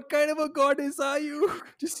 What kind of a goddess are you?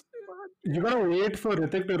 Just You gotta wait for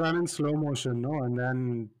Hrithik to run in slow motion, no? And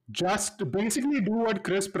then just basically do what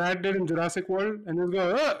Chris Pratt did in Jurassic World and just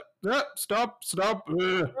go, stop, stop.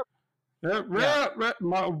 A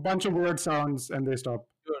bunch of weird sounds and they stop.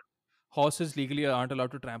 horses legally aren't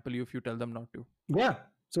allowed to trample you if you tell them not to. Yeah.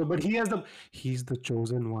 So, but he's the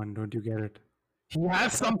chosen one. Don't you get it? He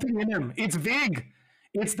has something in him. It's vague.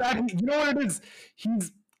 It's that, you know what it is?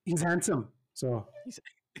 He's handsome. So,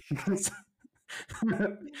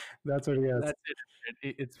 that's what he has. That's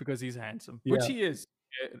it. It's because he's handsome, Yeah. which he is.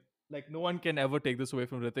 Like no one can ever take this away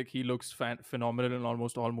from Hrithik. He looks phenomenal in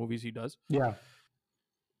almost all movies he does. Yeah.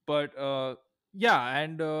 But yeah,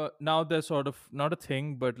 and now they're sort of not a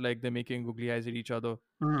thing, but like they're making googly eyes at each other.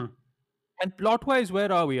 Mhm. And plot wise,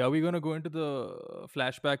 where are we? Are we going to go into the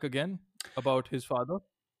flashback again about his father?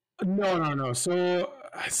 No. So,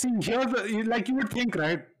 see, here, like you would think,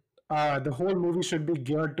 right? The whole movie should be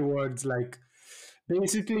geared towards like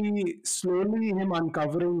basically slowly him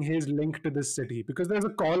uncovering his link to this city because there's a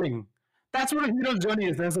calling. That's what a hero's journey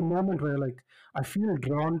is. There's a moment where like I feel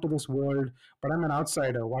drawn to this world, but I'm an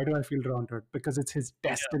outsider. Why do I feel drawn to it? Because it's his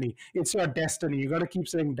destiny. It's your destiny. You got to keep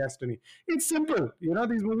saying destiny. It's simple. You know,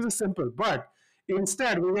 these movies are simple, but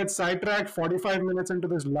instead we get sidetracked 45 minutes into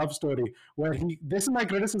this love story where this is my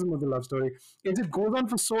criticism of the love story is it goes on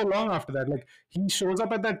for so long after that. Like he shows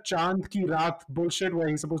up at that Chand Ki Raat bullshit where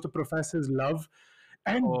he's supposed to profess his love,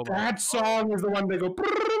 and Oh, wow. that song is the one they go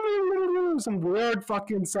some weird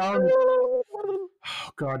fucking sound. Oh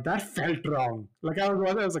God, that felt wrong. Like I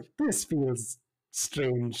was like, this feels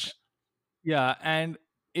strange. Yeah, and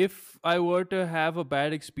if I were to have a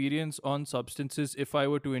bad experience on substances, if I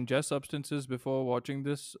were to ingest substances before watching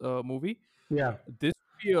this movie, Yeah, this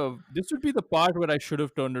would be the part where I should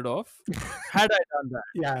have turned it off. Had I done that,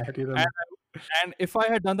 yeah. You know. and if I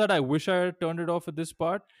had done that, I wish I had turned it off at this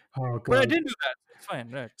part. Oh But I God. didn't do that. So it's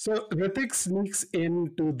fine, right? So Hrithik sneaks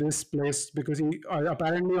into this place because he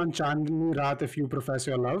apparently on Chandni Raat, if you profess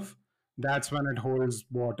your love, that's when it holds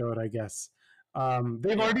water, I guess.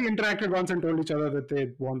 They've Yeah. already interacted once and told each other that they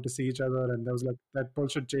want to see each other, and there was like that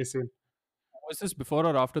bullshit chase scene. Was this before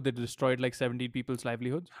or after they destroyed like 17 people's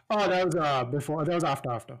livelihoods? Oh, that was before. That was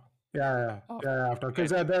after. Yeah, after.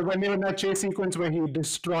 Because when they were in that chase sequence where he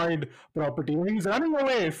destroyed property, he's running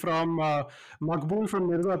away from Makbul from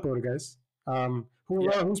Mirzapur, guys.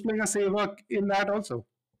 Who's playing a Sevak in that also,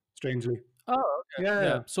 strangely. Oh, okay.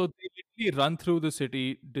 Yeah. So they basically run through the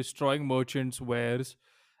city, destroying merchants' wares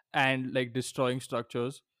and like destroying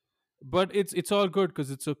structures. But it's all good because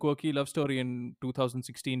it's a quirky love story in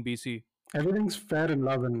 2016 BC. Everything's fair in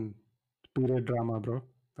love and period drama, bro.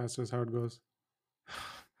 That's just how it goes.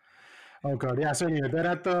 Oh god, yeah. So anyway,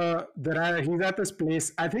 he's at this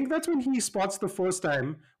place. I think that's when he spots the first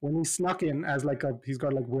time when he snuck in as like he's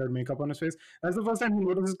got like weird makeup on his face. That's the first time he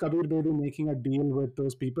notices Kabir Bedi making a deal with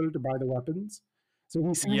those people to buy the weapons. So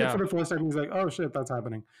he sees it Yeah. for the first time. He's like, oh shit, that's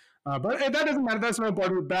happening. But that doesn't matter. That's not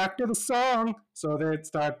important. Back to the song. So they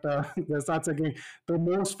start they start singing the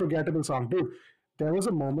most forgettable song, dude. There was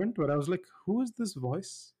a moment where I was like, who is this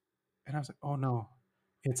voice? And I was like, oh no,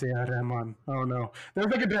 it's A.R. Rahman. Oh no. There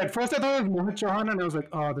was like a dread. First I thought it was Mohit Chauhan and I was like,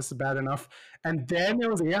 oh, this is bad enough. And then it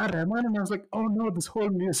was A.R. Rahman and I was like, oh no, this whole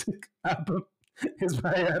music album is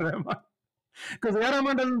by A.R. Rahman. Because A.R.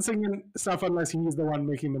 Rahman doesn't sing in stuff unless he's the one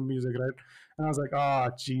making the music, right? And I was like, oh,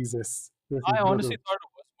 Jesus. This is I honestly brutal. thought it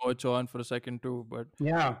was Mohit Chauhan for a second too, but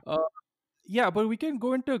Yeah. uh, yeah, but we can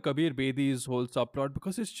go into Kabir Bedi's whole subplot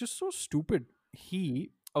because it's just so stupid.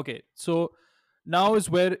 Okay, so now is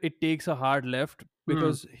where it takes a hard left Hmm.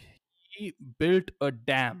 because he built a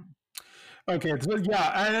dam. Okay, so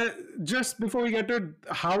yeah, just before we get to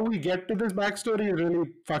how we get to this backstory, is really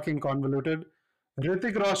fucking convoluted.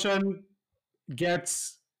 Hrithik Roshan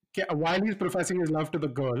while he's professing his love to the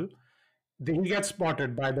girl, he gets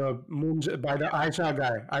spotted by the Aisha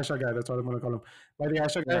guy. Aisha guy, that's what I'm gonna call him. By the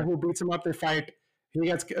Aisha guy Yeah, who beats him up. They fight.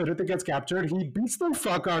 Hrithik gets captured. He beats the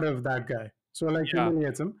fuck out of that guy. So like yeah.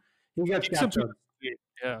 humiliates him. He gets Takes him to captured. the street.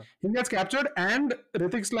 Yeah, And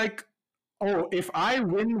Hrithik's like, oh, if I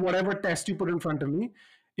win whatever test you put in front of me, oh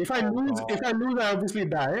god. if I lose, I obviously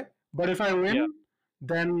die. But if I Yeah, win,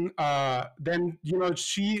 then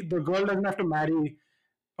the girl doesn't have to marry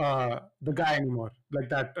the guy anymore, like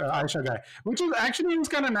that Aisha guy, which is actually was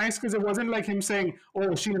kind of nice because it wasn't like him saying,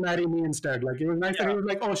 "Oh, she'll marry me instead." Like it was nice that he yeah. was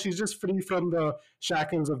like, "Oh, she's just free from the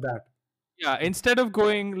shackles of that." Yeah, instead of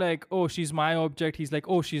going like, "Oh, she's my object," he's like,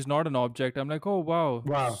 "Oh, she's not an object." I'm like, "Oh, wow,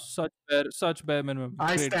 Wow, such bare minimum.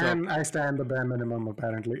 Great job." I stand the bare minimum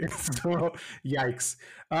apparently. So yikes.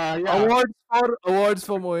 Yeah. Awards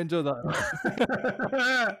for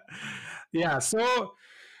Mohenjo-daro. Yeah. So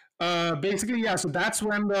basically, yeah. So that's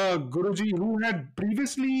when the Guruji, who had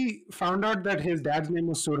previously found out that his dad's name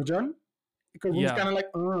was Surjan, because he's Yeah, kind of like,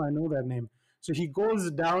 oh, I know that name. So he goes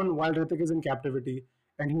down while Ritik is in captivity,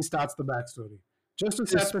 and he starts the backstory just to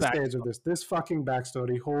set this the back stage of this. This fucking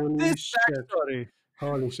backstory. Holy this shit. backstory.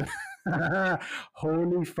 Holy shit.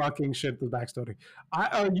 Holy fucking shit, the backstory.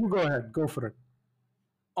 You go ahead. Go for it.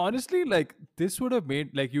 Honestly, like this would have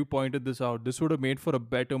made, like you pointed this out, this would have made for a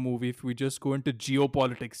better movie if we just go into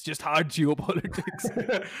geopolitics, just hard geopolitics.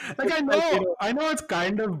 Like Just like, I know it's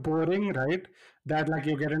kind of boring, right? That like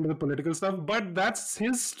you get into the political stuff, but that's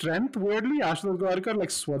his strength. Weirdly, Ashutosh Gowariker, like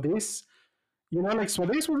Swades, like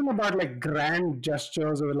Swades wasn't about like grand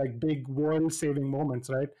gestures or like big world-saving moments,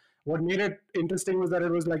 right? What made it interesting was that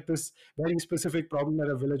it was like this very specific problem that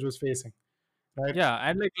a village was facing, right? yeah,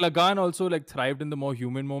 and like Lagan also like thrived in the more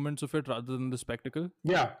human moments of it rather than the spectacle.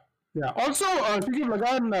 Yeah, yeah. Also, speaking of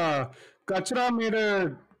Lagan, Kachra made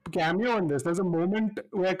a cameo in this. There's a moment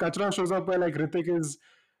where Kachra shows up where like Ritik is.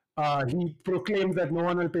 He proclaims that no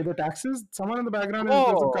one will pay the taxes. Someone in the background is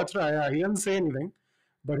there's a Oh, Kachra. Yeah, he doesn't say anything,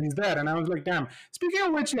 but he's there. And I was like, damn. Speaking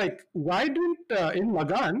of which, like, why didn't in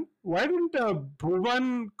Lagan? Why didn't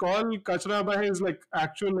Bhuvan call Kachra by his like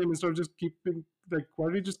actual name instead of just keeping like? Why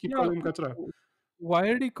did he just keep yeah. calling him Kachra? Why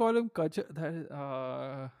did he call him Kacha? That is,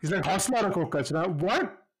 He's like, Hostla rakho, Kachra.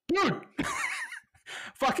 What? Dude!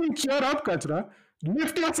 Fucking cheer up, Kachra.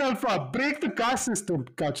 Lift yourself up. Break the caste system,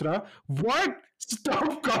 Kachra. What?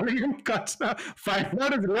 Stop calling him Kachra. Find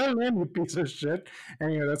out his real name, you piece of shit.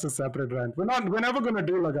 Anyway, that's a separate rant. We're never gonna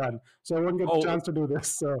do Lagan, so I won't get the oh, chance to do this.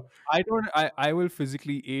 So I don't. I will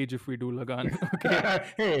physically age if we do Lagan. Okay.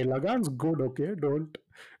 hey, Lagan's good, okay? Don't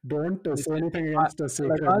say Listen, anything against a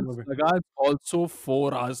sacred Lagan's, movie. Lagan's also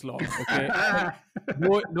 4 hours long. Okay, and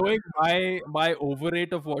knowing my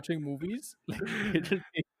overrate of watching movies, like it'll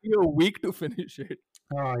take me a week to finish it.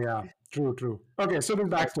 Oh yeah, true. Okay, so the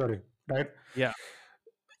Right. backstory, right? Yeah.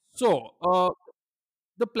 So,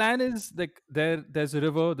 the plan is like there's a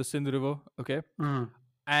river, the Sindh River. Okay, Mm.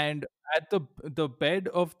 and at the bed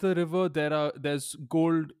of the river there's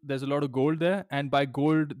gold. There's a lot of gold there, and by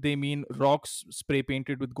gold they mean rocks spray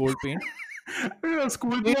painted with gold paint.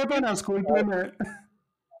 School They play पे ना school play में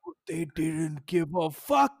they didn't give a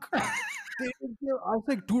fuck. They didn't give, I was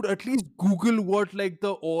like, dude, at least Google what like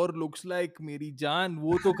the ore looks like. मेरी जान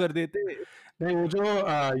वो तो कर देते. नहीं वो जो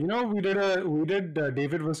we did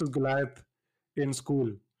David versus Goliath in school,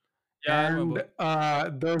 Yeah, I remember.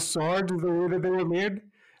 And the swords, the way that they were made,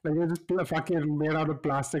 like they just fucking made out of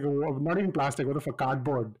plastic, or not even plastic, what for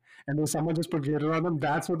cardboard. And then someone just put glitter on them.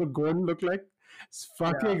 That's what the gold looked like. It's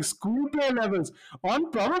Yeah. fucking school play levels on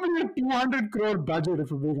probably a 200 crore budget,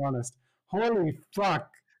 if we're being honest. Holy fuck.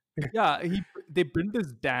 Yeah, they built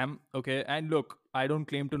this dam, okay, and look, I don't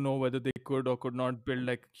claim to know whether they could or could not build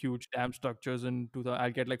like huge dam structures into the.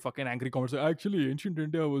 I'll get like fucking angry comments. Actually, ancient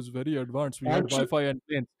India was very advanced. We had Actually, Wi-Fi and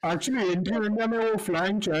planes. actually, ancient India में वो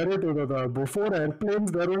flying chariot होता था. Before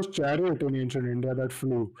airplanes, there was chariot in ancient India that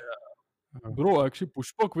flew. Uh, Bro, actually,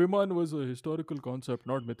 Pushpak Viman was a historical concept,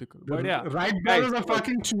 not mythical. But the yeah, Wright guys, brothers are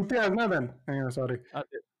fucking chutias, na then. Yeah, sorry.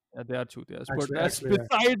 they are chutias. But Actually, that's actually,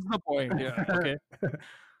 besides the point. Yeah, okay. yeah.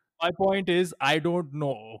 My point is, I don't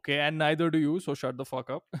know, okay, and neither do you. So shut the fuck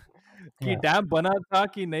up. कि Yeah. Dam बना था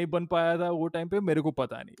कि नहीं बन पाया था वो time पे मेरे को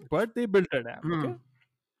पता नहीं. But they built a dam, okay. Hmm.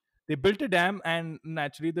 They built a dam, and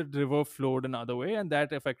naturally the river flowed another way, and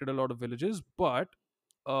that affected a lot of villages. But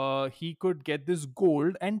he could get this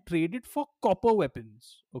gold and trade it for copper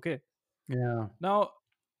weapons. Okay. Yeah. Now,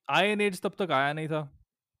 Iron Age तब तक आया नहीं था,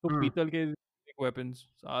 तो Hmm. पीतल के weapons.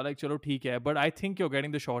 So I like चलो ठीक है, but I think you're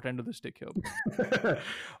getting the short end of the stick here, bro.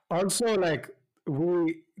 Also, like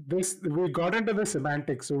we got into the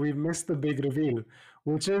semantics, so we missed the big reveal,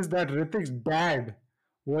 which is that Ritik's dad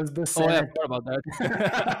was the Oh yeah, I Senate. forgot about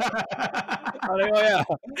that. Oh yeah,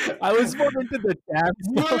 I was more into the dam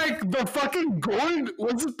You were stuff. like, the fucking gold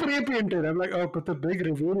was spray painted. I'm like, oh, but the big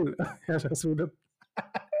reveal. Yeah, that's what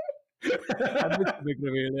I missed the big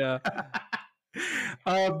reveal, yeah.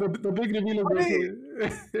 the big reveal is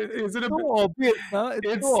basically, is it a So obvious, huh?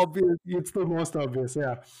 It's it's so obvious. it's the most obvious,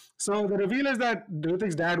 yeah. So the reveal is that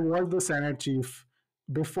Ritik's dad was the Senate chief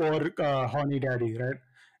before Horny Daddy, right?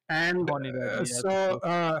 And Horny Daddy, yes, so of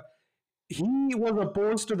course. he was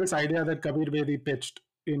opposed to this idea that Kabir Bedi pitched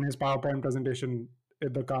in his PowerPoint presentation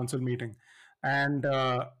at the council meeting. And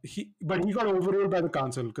but he got overruled by the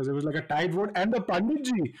council because it was like a tight vote. And the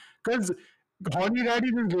Panditji, because Horny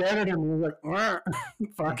Daddy just glared at him. He was like, "Ah,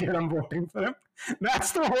 fuck it, I'm voting for him."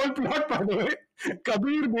 That's the whole plot, by the way.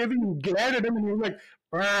 Kabir Bedi glared at him and he was like,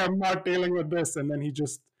 "Ah, I'm not dealing with this." And then he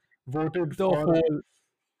just voted The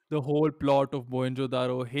for. whole plot of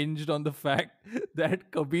Mohenjo-daro hinged on the fact that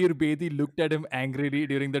Kabir Bedi looked at him angrily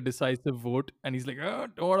during the decisive vote, and he's like, "Oh,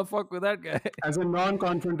 don't want to fuck with that guy." As a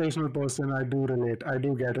non-confrontational person, I do relate. I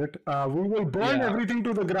do get it. We will burn Yeah, everything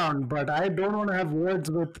to the ground, but I don't want to have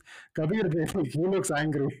words with Kabir Bedi. He looks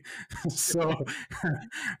angry. So,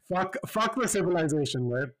 fuck the civilization,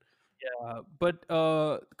 right? yeah. But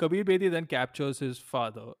Kabir Bedi then captures his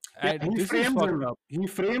father, Yeah, and he this is frames fucked him. up. He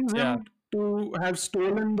frames Yeah, him to have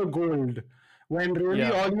stolen the gold, when really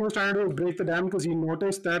yeah, all he was trying to do was break the dam because he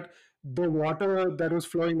noticed that the water that was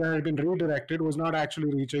flowing that had been redirected was not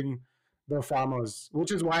actually reaching the farmers,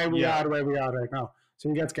 which is why we yeah. are where we are right now. So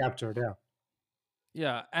he gets captured. Yeah.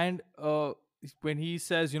 Yeah, and when he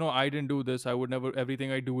says, I didn't do this, I would never,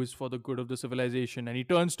 everything I do is for the good of the civilization. And he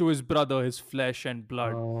turns to his brother, his flesh and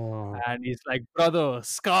blood, Oh. and he's like, brother,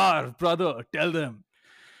 Scar, brother, tell them.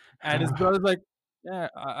 And his brother's like, yeah,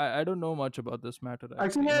 I don't know much about this matter,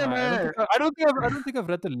 Actually, actually. I don't think I've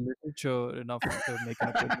read the literature enough to make an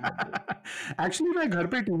opinion on this. Actually मैं घर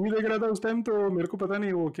पे TV देख रहा था उस time तो मेरे को पता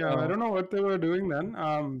नहीं वो क्या I don't know what they were doing then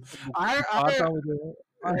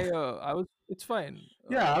I was, it's fine.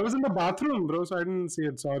 yeah, I was in the bathroom, bro, so I didn't see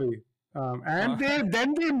it. Sorry. And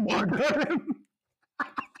they murder him.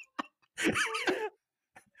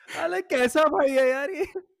 like कैसा भाई है यार ये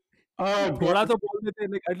Oh थोड़ा god. तो बोल देते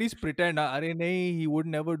like at least pretend अरे नहीं he would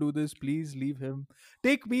never do this, please leave him,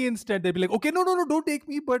 take me instead. They'd be like, okay, no, don't take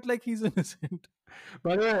me, but like he's innocent.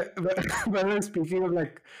 By the way, speaking of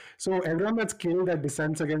like, so everyone that's killed that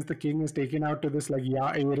dissents against the king is taken out to this like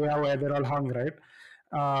area where they're all hung, right?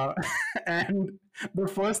 And the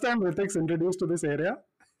first time Ritik's introduced to this area,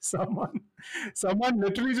 someone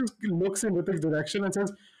literally just looks in Ritik's direction and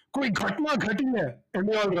says, "Koi ghatna ghati hai," and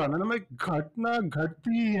they all run. And I'm like, "Ghatna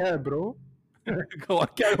ghati hai, bro." और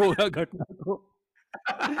क्या होगा घटना को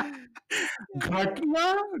Ghatna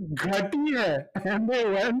ghati hai. And they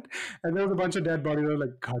went, and there was a bunch of dead bodies. They were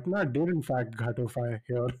like, "Ghatna did in fact ghatify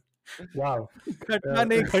here." Wow. घटना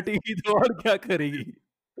नहीं घटेगी तो और क्या करेगी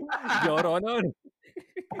your honor.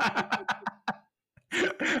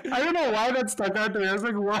 I don't know why that stuck out to me. I was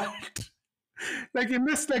like, what? Like in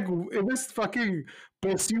this fucking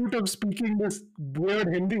pursuit of speaking this weird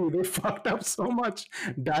Hindi, they fucked up so much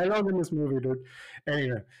dialogue in this movie, dude.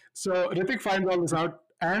 Anyway, so Ritik finds all this out,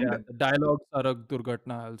 and Yeah, the dialogues are a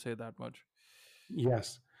durgatna, I'll say that much.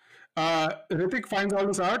 yes, Ritik finds all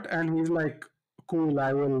this out, and he's like, cool,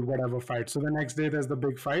 I will whatever fight. So the next day there's the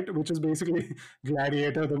big fight, which is basically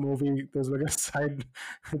Gladiator, the movie. There's like a side,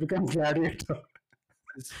 it becomes Gladiator.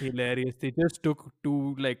 It's hilarious. They just took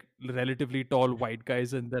two like relatively tall white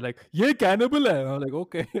guys and they're like, "Yeah, cannibal." hai." I'm like,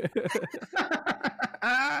 okay.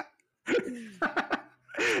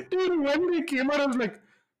 Dude, when they came out, I was like,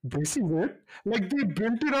 this is it? Like, they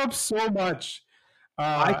built it up so much. And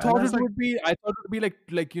I was like, I thought it would be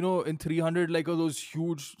like in 300 like those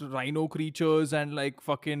huge rhino creatures and like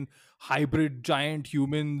fucking hybrid giant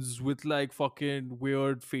humans with like fucking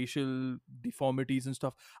weird facial deformities and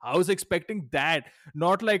stuff. I was expecting that,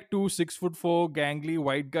 not like two 6'4" gangly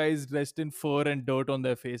white guys dressed in fur and dirt on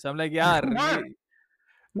their face. I'm like, yeah, not,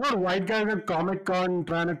 not white guys at Comic Con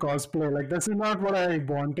trying to cosplay. Like, this is not what I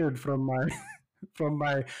wanted from my from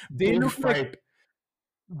my they big look like fight.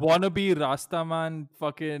 wannabe Rastaman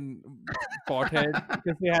fucking pothead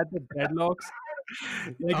because they had the dreadlocks.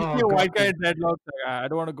 Like you see Oh a god. white guy in dreadlocks, like, I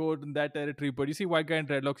don't want to go in that territory. But you see white guy in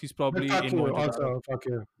dreadlocks, he's But probably fuck in you, Mohenjo-daro. also, fuck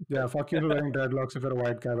you. Yeah, fuck you for wearing dreadlocks if you're a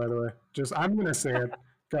white guy, by the way. Just, I'm gonna say it.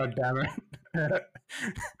 God damn it.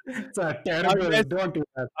 It's a terrible, Unless, don't do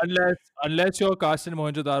that. unless you're cast in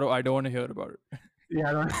Mohenjo-daro, I don't want to hear about it.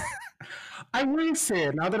 Yeah, no. I will say,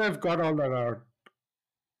 now that I've got all that out,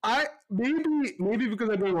 I maybe because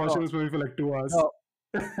I've been watching No, this movie for like 2 hours. no,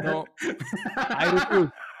 no. I refuse.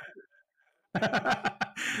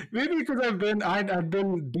 Maybe because I'd been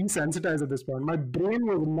desensitized at this point. My brain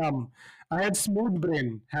was numb. I had smooth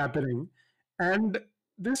brain happening, and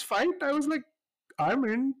this fight, I was like, I'm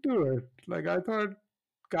into it. Like I thought,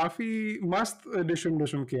 काफी मस्त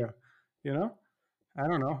डिशम किया. You know, I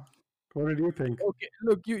don't know. What did you think? Okay,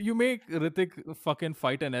 look, you make Ritik fucking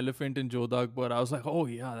fight an elephant in Jodak, but I was like, oh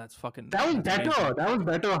yeah, that's fucking That was that's better. amazing. That was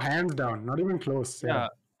better, hands down. Not even close. Yeah. Yeah,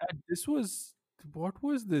 and this was what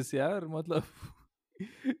was this? Yeah, matlab.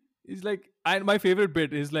 He's like, and my favorite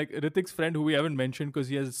bit is like Ritik's friend who we haven't mentioned because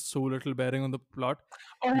he has so little bearing on the plot.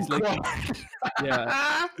 Oh He's like, god.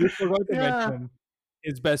 yeah, we forgot to Yeah. mention him.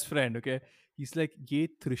 His best friend. Okay, he's like, ye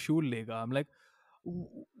Trishul lega. I'm like,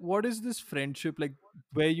 what is this friendship like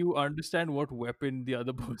where you understand what weapon the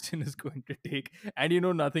other person is going to take and you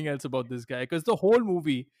know nothing else about this guy? Because the whole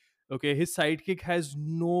movie, okay, his sidekick has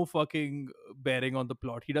no fucking bearing on the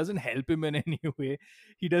plot. He doesn't help him in any way.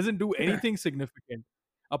 He doesn't do anything significant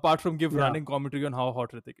apart from give Yeah. running commentary on how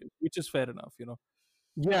hot Ritik is, which is fair enough, you know.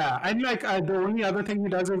 Yeah, and like the only other thing he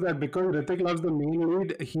does is that because Ritik loves the main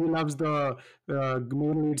lead, he loves the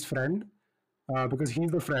main lead's friend because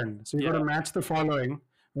he's the friend. So you got Yeah, to match the following.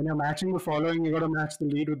 When you're matching the following, you got to match the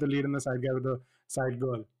lead with the lead and the side guy with the side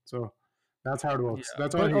girl. So that's how it works. yeah.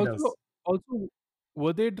 That's all But he does. also,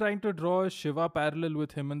 were they trying to draw a Shiva parallel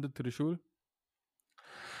with him and the Trishul?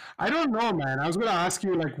 I don't know, man. I was going to ask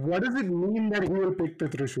you, like, what does it mean that he will pick the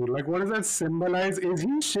Trishul? Like, what does that symbolize? Is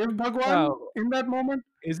he Shiv Bhagwan Yeah, in that moment?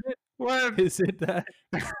 is it? What? Is it that?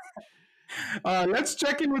 Let's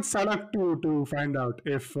check in with Sanak to find out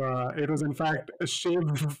if it was in fact a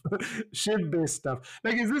Shiv based stuff.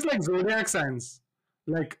 Like, is this like zodiac signs?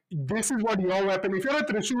 Like, this is what your weapon. If you're a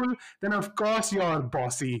Trishul, then of course you're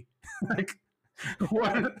bossy. Like,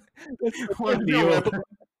 what? That's such a What is your Leo. weapon?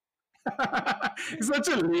 You're such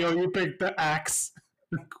a Leo. You picked the axe.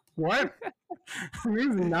 What? It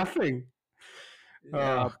means nothing.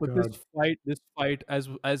 Yeah, Oh but god. this fight,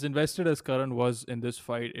 as invested as Karan was in this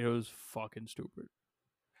fight, it was fucking stupid.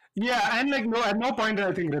 Yeah, and like no, at no point did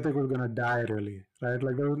I think Ritik was gonna die really, right?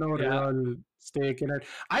 Like there was no Yeah, real stake in it.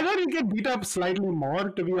 I thought he'd get beat up slightly more,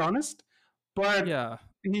 to be honest, but yeah.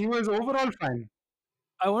 he was overall fine.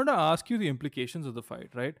 I want to ask you the implications of the fight,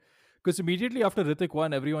 right? Because immediately after Ritik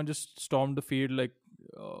won, everyone just stormed the field like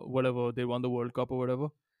whatever they won the World Cup or whatever,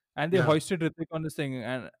 and they Yeah, hoisted Ritik on this thing.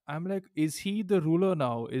 And I'm like, is he the ruler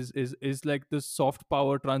now? Is like this soft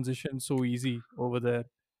power transition so easy over there?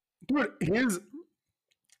 dude, his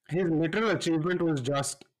literal achievement was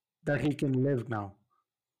just that he can live now,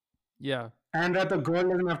 Yeah, and that the girl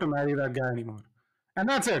doesn't have to marry that guy anymore, and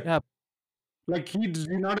that's it. yeah, Like he's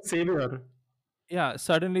not a savior. yeah.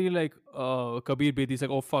 Suddenly, like Kabir Bedi's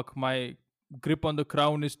like, oh fuck, my grip on the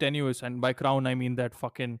crown is tenuous, and by crown I mean that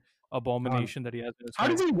fucking Um, abomination that he has in his how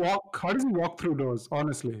does head. he walk? How does he walk through doors?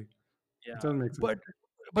 Honestly, it Yeah, doesn't make sense.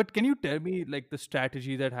 but can you tell me like the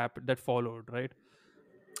strategy that happened that followed, right?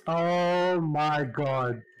 Oh my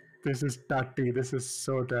god, this is tutty. This is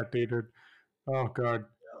so tutty, dude. Oh god.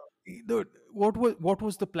 Dude, what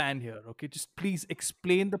was the plan here? Okay, just please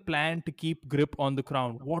explain the plan to keep grip on the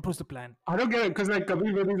crown. What was the plan? I don't get it because like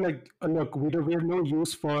Kabir Bedi is like, look, we have no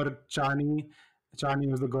use for Chani. Chani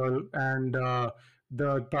was the girl and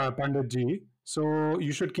the Pandit ji. So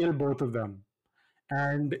you should kill both of them.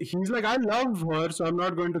 And he's like, I love her, so I'm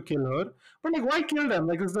not going to kill her. But like, why kill them?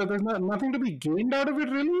 Like, there's nothing to be gained out of it,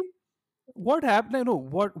 really. What happened? I know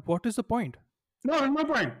what is the point? No, that's my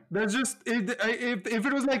point. There's just if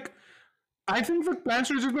it was like, I think the plan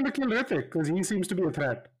should have just been to kill Rithik because he seems to be a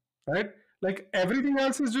threat, right? Like everything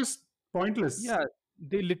else is just pointless. Yeah,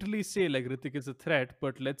 they literally say like Ritik is a threat,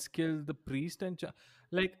 but let's kill the priest and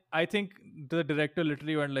like I think the director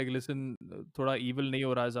literally went like, listen, thoda evil nahi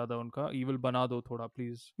ho raha hai zyada unka, evil bana do thoda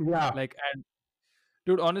please. Yeah, Like, and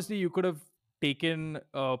dude, honestly, you could have taken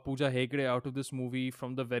Pooja Hegde out of this movie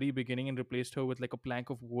from the very beginning and replaced her with like a plank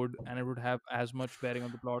of wood, and it would have as much bearing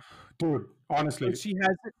on the plot. dude. But Honestly,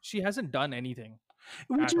 she hasn't done anything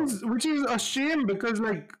which at all. is a shame because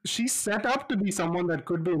like she's set up to be someone that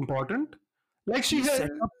could be important. Like she She's had,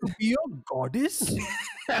 set up to be a goddess.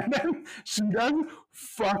 and then she does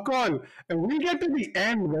fuck all, and we get to the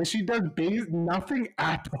end where she does nothing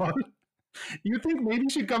at all. You think maybe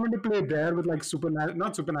she'd come into play there with like supernatural,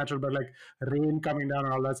 not supernatural, but like rain coming down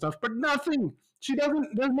and all that stuff, but nothing. She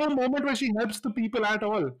doesn't. There's no moment where she helps the people at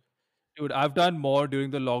all. Dude, I've done more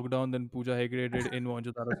during the lockdown than Pooja Hegde did in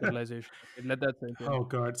Mohenjo-daro Civilization. Okay, let that sink in. Oh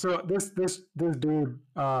god. So this dude.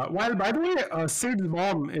 While by the way, Sid's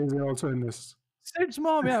mom is also in this. Sid's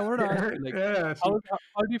mom, yeah, I wanted to ask you, like, Yeah. how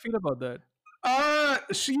do you feel about that?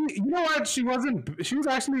 She. You know what? She wasn't. She was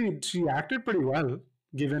actually. She acted pretty well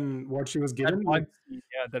given what she was That given. one Like, scene,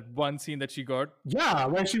 yeah, that one scene that she got. yeah,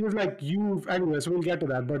 where she was like, "You." Anyways, we'll get to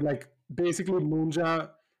that. But like, basically, Munja,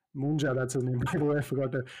 that's his name. By the way, I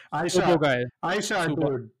forgot to. Sobo Aisha, guy. Aisha, Sobo.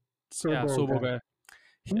 dude. Yeah, Sobo Sobo guy.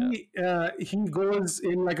 guy. Yeah. He goes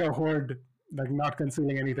in like a horde, like not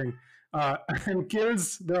concealing anything, and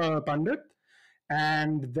kills the pandit,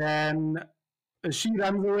 and then she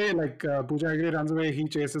runs away. Like Pooja Hegde runs away. He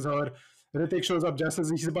chases her. Ritik shows up just as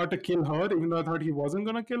he's about to kill her, even though I thought he wasn't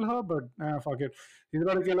gonna kill her, but fuck it. He's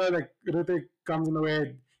about to kill her. Like Ritik comes in the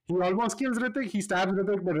way. He almost kills Ritik. He stabs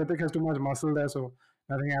Ritik, but Ritik has too much muscle there, so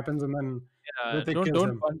nothing happens. And then Yeah, Ritik kills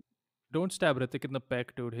him. don't stab Ritik in the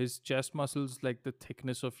pec, dude. His chest muscles like the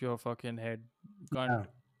thickness of your fucking head. You Yeah.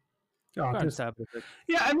 Oh, can't this- stab Ritik.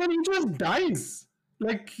 yeah, and then he just dies.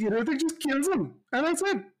 Like Ritik just kills him, and that's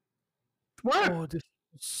it. What, Oh, this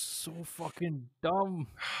is so fucking dumb.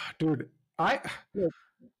 dude?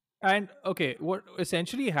 And okay, what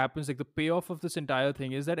essentially happens, like the payoff of this entire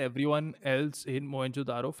thing is that everyone else in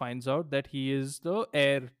Mohenjo-daro finds out that he is the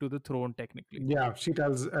heir to the throne, technically. Yeah, she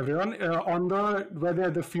tells everyone on the where they're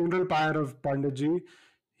at the funeral pyre of Panditji.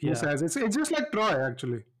 He Yeah. says it's just like Troy,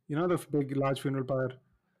 actually. You know, the big large funeral pyre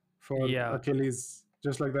for Yeah. Achilles,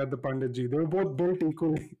 just like that. The Panditji, they were both built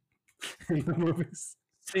equally in the movies.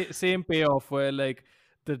 Same payoff where like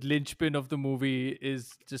the linchpin of the movie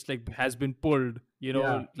is just like has been pulled. You know,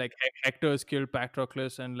 Yeah. like Hector has killed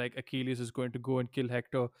Patroclus, and like Achilles is going to go and kill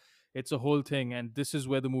Hector. It's a whole thing, and this is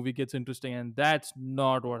where the movie gets interesting, and that's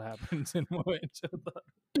not what happens in Mohenjo-daro.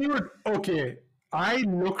 Dude, okay. I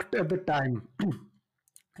looked at the time,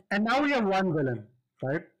 and now we have one villain,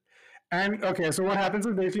 right? And okay, so what happens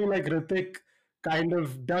is basically like Ritik kind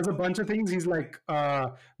of does a bunch of things. He's like,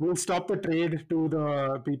 we'll stop the trade to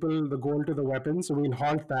the people, the gold to the weapons, so we'll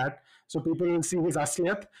halt that. So people will see his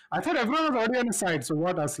asliyat. I thought everyone was already on his side, so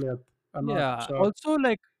what asliyat? I'm Yeah. not sure. Also,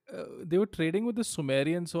 like they were trading with the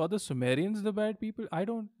Sumerians. So are the Sumerians the bad people? I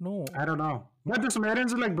don't know. I don't know. But the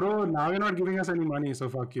Sumerians are like, bro, now you're not giving us any money, so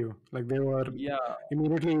fuck you. Like they were Yeah.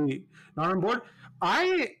 immediately not on board.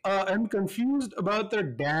 I am confused about the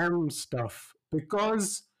dam stuff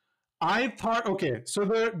because I thought, okay, so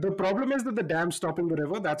the problem is that the dam's stopping the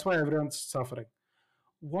river. That's why everyone's suffering.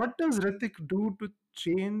 What does Ritik do to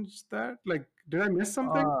change that? Like, did I miss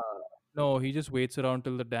something? No, he just waits around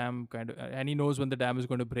till the dam and he knows when the dam is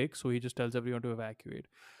going to break, so he just tells everyone to evacuate.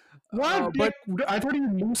 What? But I thought he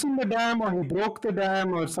loosened the dam or he broke the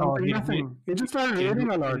dam or something. he Nothing. It just started he didn't raining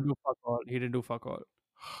a he lot. didn't do fuck all. He didn't do fuck all.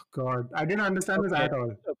 God, I didn't understand this Okay. at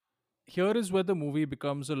all. Here is where the movie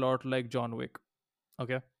becomes a lot like John Wick.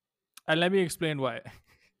 Okay, and let me explain why.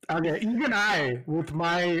 Okay, even I, with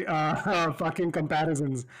my fucking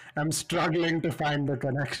comparisons, am struggling to find the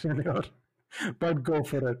connection here. But go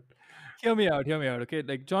for it. Hear me out. Okay,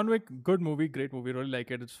 like John Wick, good movie, great movie. Really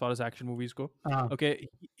like it as far as action movies go. Uh, Okay,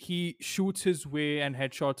 he shoots his way and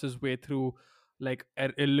headshots his way through like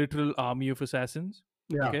a literal army of assassins.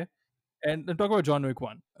 yeah. Okay, and then talk about John Wick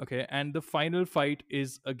 1. Okay, and the final fight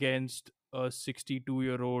is against a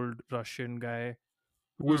 62-year-old Russian guy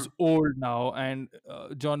who's old now, and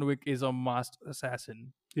John Wick is a masked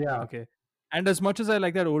assassin. Yeah. Okay, and as much as I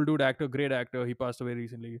like that old dude actor, great actor, he passed away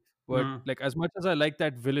recently. But like as much as I like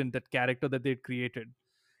that villain, that character that they'd created,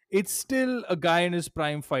 it's still a guy in his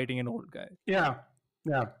prime fighting an old guy. Yeah.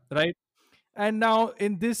 Yeah. right? And now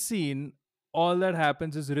in this scene, all that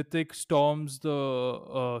happens is Ritik storms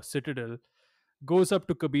the citadel, goes up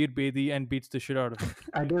to Kabir Bedi and beats the shit out of him.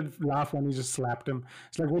 I did laugh when he just slapped him.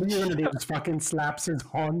 It's like, what are you gonna do? Just fucking slaps his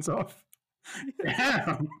horns off.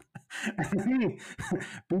 Damn. And then he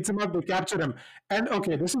beats him up, they capture him. And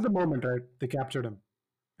okay, this is the moment, right? They captured him.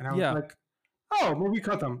 And I was Yeah. like, oh, movie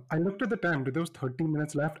khatam. I looked at the time, dude, there was 30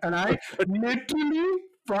 minutes left, and I literally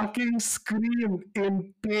fucking screamed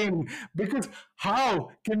in pain because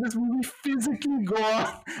how can this movie physically go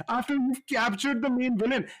on after you've captured the main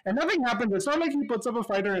villain and nothing happens? It's not like he puts up a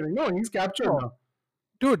fight or anything. No, he's captured No. now.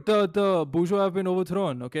 Dude, the bourgeois have been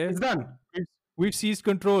overthrown, okay? It's done. We've seized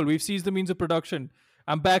control. We've seized the means of production.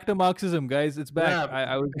 I'm back to Marxism, guys. It's back. Yeah,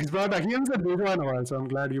 I was he's brought back. He hasn't said bourgeois in a while, so I'm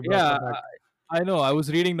glad you brought yeah, that back. I know. I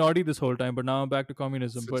was reading Naughty this whole time, but now I'm back to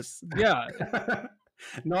communism. But yeah,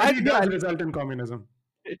 Naughty yeah, does result in communism.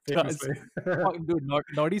 it Famous does. way. Fuck, dude,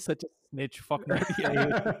 Naughty's such a snitch. Fuck Naughty. I hate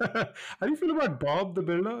him. How do you feel about Bob the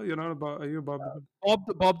Builder? You're not about. Are you Bob the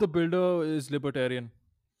Builder? Bob the Builder is libertarian.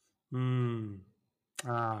 Hmm.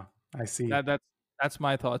 Ah, I see. That's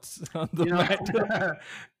my thoughts on the You know, matter.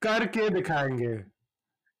 करके दिखाएंगे.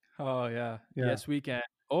 Oh yeah. Yeah. Yes, we can.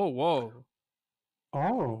 Oh whoa.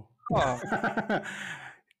 Oh. Oh. Bob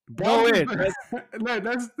No, is wait. no,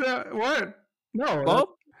 that's the what? No, Bob?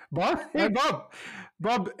 Bob. Hey, Bob.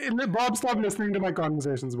 Bob, stop listening to my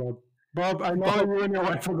conversations, Bob. Bob, I know Bob. you and your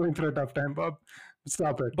wife are going through a tough time, Bob.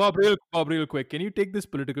 Stop it. Bob, real quick. Can you take this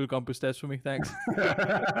political compass test for me? Thanks.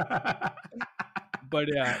 But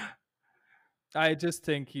yeah, I just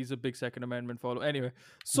think he's a big Second Amendment follower. Anyway,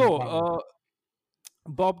 so Wow.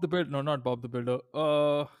 Bob the Builder. No, not Bob the Builder.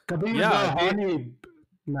 Kabir Yeah, the horny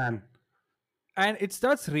man. and it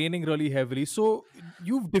starts raining really heavily. So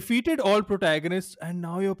you've defeated all protagonists, and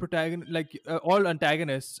now your protagonist, like all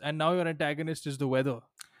antagonists, and now your antagonist is the weather.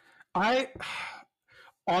 I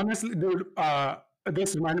honestly, dude,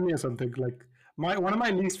 this reminded me of something. Like one of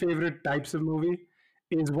my least favorite types of movie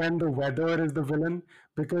is when the weather is the villain.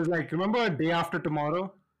 Because, like, remember Day After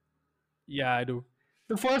Tomorrow? Yeah, I do.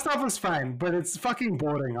 The first half was fine, but it's fucking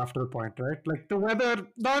boring after a point, right? Like the weather,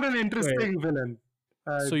 not an interesting villain.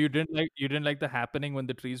 So you didn't like the happening when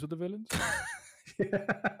the trees were the villains?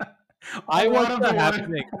 I I watched of the the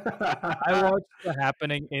happening. I watched the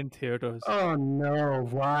happening in theaters. Oh no!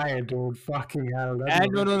 Why, dude? Fucking hell! That's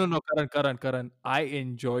And no, Karan. I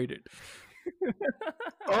enjoyed it.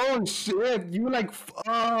 Oh shit! You like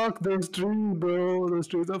fuck those trees, bro. Those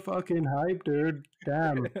trees are fucking hype, dude.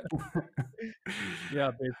 Damn.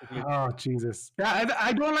 Yeah, basically. Oh Jesus! Yeah,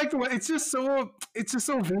 I don't like the way it's just so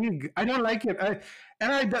vague. I don't like it.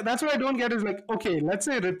 That's what I don't get is like, okay, let's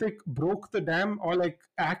say Ritik broke the dam or like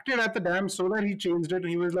acted at the dam so that he changed it and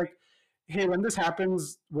he was like, hey, when this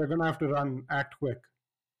happens, we're gonna have to act quick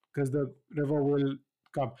because the river will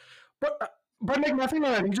come. But like nothing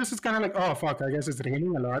like that. He just is kind of like, oh fuck, I guess it's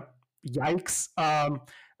raining a lot. Yikes.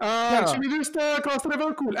 Yeah. Should we just cross the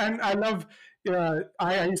river? Cool. And I love.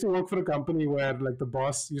 I used to work for a company where like the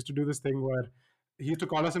boss used to do this thing where he used to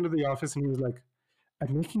call us into the office and he was like,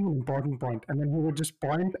 I'm making an important point. And then he would just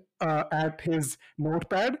point at his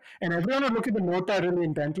notepad and everyone would look at the notepad really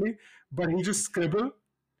intently, but he just scribble.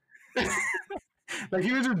 Like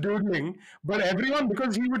he was just doodling, but everyone,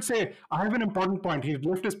 because he would say, I have an important point, he'd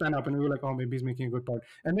lift his pen up and we were like, oh, maybe he's making a good point.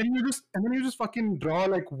 And then you just fucking draw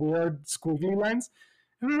like weird squiggly lines.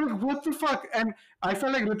 And we were like, what the fuck? And I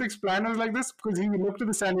felt like Ritik's plan was like this because he looked at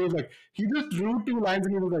the sand and he was like, he just drew two lines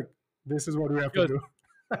and he was like, this is what we have to do.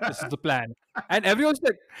 This is the plan. And everyone's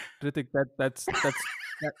like, Ritik, that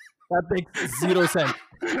makes zero sense.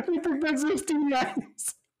 Ritik, that's just two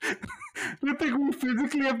lines. Ritik, we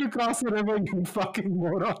physically have to cross the river, you fucking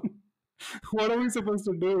moron. What are we supposed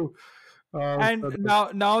to do? And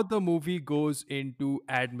now the movie goes into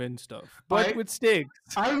admin stuff, but with stakes.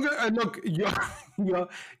 I was gonna look. You're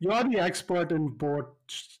the expert in boat,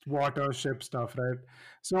 water, ship stuff, right?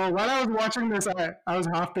 So while I was watching this, I was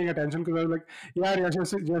half paying attention because I was like, यार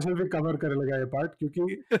जैसे भी cover कर लगा ये part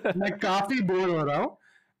क्योंकि मैं काफी bore हो रहा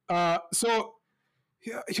हूँ. So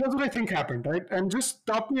here's what I think happened, right? And just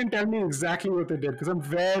stop me and tell me exactly what they did because I'm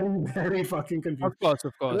very, very fucking confused.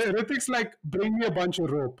 Of course. Ritik's like, bring me a bunch of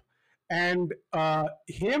rope. And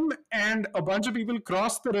him and a bunch of people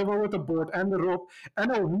crossed the river with a boat and the rope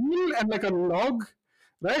and a wheel and like a log,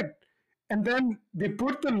 right? And then they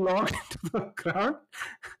put the log into the ground.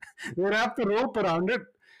 They wrap the rope around it,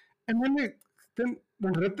 and then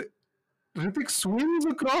Ritik swims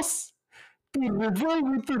across the river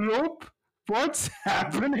with the rope. What's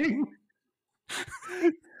happening?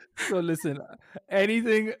 So listen,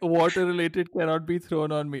 anything water related cannot be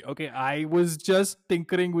thrown on me. Okay, I was just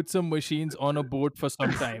tinkering with some machines on a boat for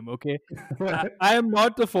some time. Okay, I am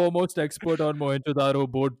not the foremost expert on Mohenjo-daro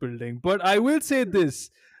boat building, but I will say this: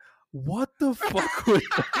 what the fuck was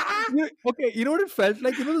that? Okay, you know what it felt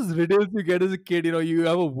like? You know those riddles you get as a kid? You know, you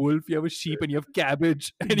have a wolf, you have a sheep, and you have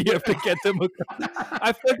cabbage, and you have to get them across.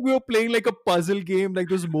 I felt we were playing like a puzzle game, like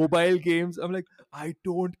those mobile games. I'm like, I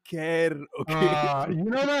don't care, okay? You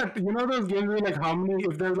know those games where like how many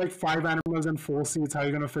if there's like five animals and four seats, how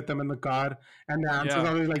you gonna fit them in the car? And the answer's Yeah.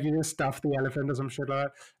 always like you just stuff the elephant or some shit like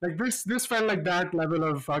that. Like this felt like that level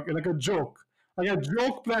of like a joke. Like a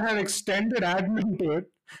joke that had extended admin to it.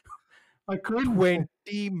 I couldn't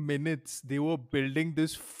 20 minutes. They were building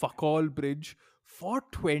this fuck all bridge for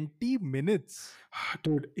 20 minutes.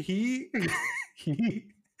 dude, he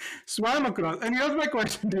swam across. And here's my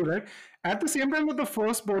question to you, right? At the same time that the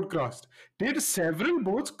first boat crossed, did several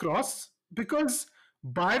boats cross? Because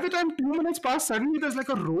by the time 2 minutes passed, suddenly there's like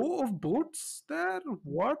a row of boats there.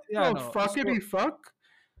 What Yeah, the no. So fuckity fuck?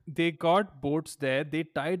 they got boats there. They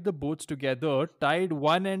tied the boats together, tied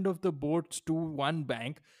one end of the boats to one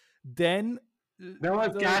bank. Then There were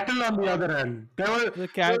cattle on the uh, other end. There were the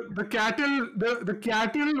cat. the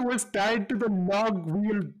cattle was tied to the log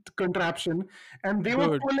wheel contraption, and they were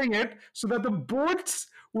Good. pulling it so that the boats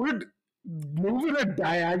would move in a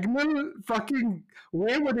diagonal fucking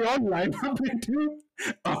way where they all line up into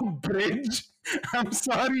a bridge. I'm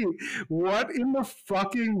sorry. What in the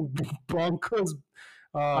fucking bonkers?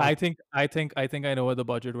 Uh, I think I know where the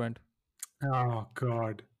budget went. oh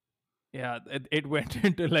god. Yeah, it went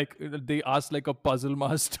into like they asked like a puzzle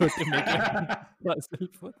master to make like a puzzle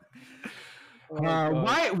for. Oh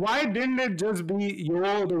god. Why didn't it just be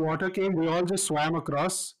yo the water came? We all just swam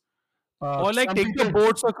across. Or like Some take the people,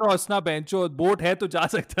 boats across ना बेंचो boat है तो जा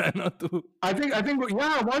सकता है ना तू. I think,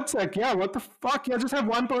 yeah. One sec, yeah. What the fuck? Yeah, just have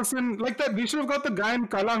one person like that. We should have got the guy in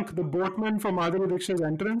Kalank, the boatman for Madhuri Dixit's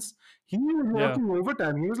entrance. He was Yeah. working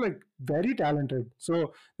overtime. He was like very talented.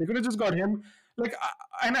 So they could have just got him. Like,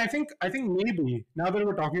 and I think maybe now that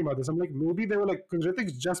we're talking about this, I'm like maybe they were like because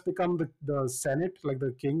Ritik's just become the Senate, like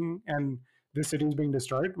the king, and this city is being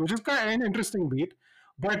destroyed, which is kind of an interesting beat.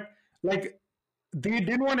 But like they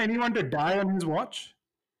didn't want anyone to die on his watch,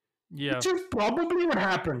 Yeah. which is probably what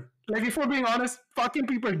happened. Like, if we're being honest, fucking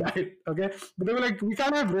people died, okay? But they were like, we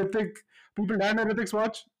can't have Ritik, people dying on Ritik's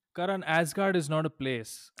watch. Karan, Asgard is not a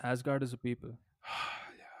place. Asgard is a people.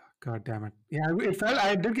 God damn it. Yeah, it felt,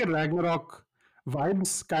 I did get Ragnarok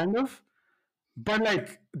vibes, kind of. But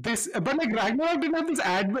like, Ragnarok didn't have this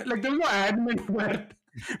admin, like, there was no admin where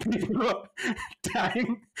people were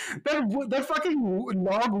dying. That fucking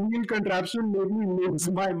log wheel contraption made me lose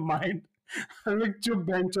my mind. I'm like, chup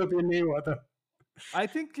bencho, ye nahi hua tha. I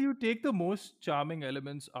think you take the most charming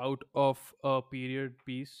elements out of a period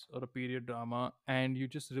piece or a period drama and you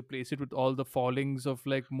just replace it with all the fallings of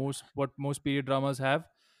like most period dramas have.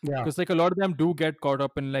 Yeah. Because like a lot of them do get caught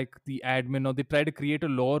up in like the admin or they try to create a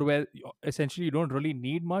lore where essentially you don't really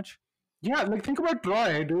need much. Yeah, like think about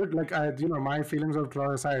Troy, dude. Like, my feelings of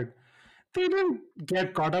Troy aside, they didn't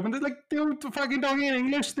get caught up in it. Like, they were fucking talking in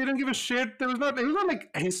English. They didn't give a shit. It was not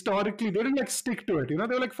like historically. They didn't like stick to it. You know,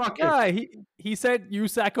 they were like, fuck it. Yeah, he said you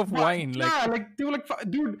sack of wine. Like Yeah, like they were like,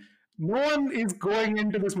 dude. No one is going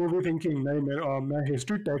into this movie thinking, नहीं मैं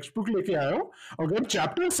history text book लेके आया हूँ अगर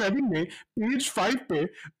chapter 7 में page 5 पे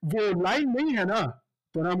वो line नहीं है ना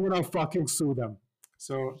then I'm gonna fucking sue them.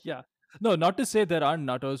 So yeah. No, not to say there are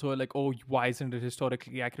nutters who are like, oh, why isn't it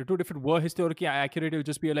historically accurate? Dude, if it were historically accurate, it would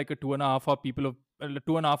just be like a 2.5 hour people of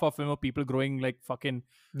 2.5 hour film of people growing like fucking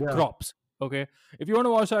yeah, crops. Okay, if you want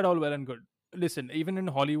to watch that, all well and good. Listen, even in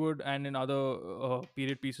Hollywood and in other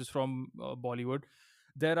period pieces from Bollywood,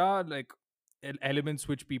 there are like elements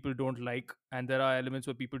which people don't like, and there are elements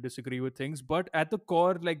where people disagree with things. But at the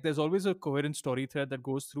core, like there's always a coherent story thread that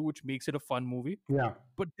goes through, which makes it a fun movie. yeah.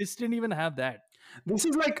 But this didn't even have that. This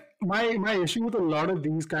is like my issue with a lot of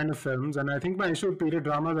these kind of films, and I think my issue with period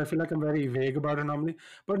dramas. I feel like I'm very vague about it normally,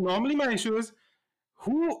 but normally my issue is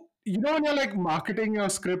who when you're like marketing your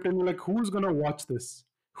script and you're like who's gonna watch this,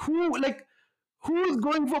 who's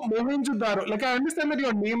going for Mohenjo-daro? Like, I understand that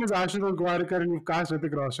your name is Ashutosh Gowariker and you've cast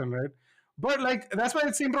Hrithik Roshan, right? But like that's why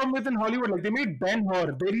it's the same problem with in Hollywood. Like they made Ben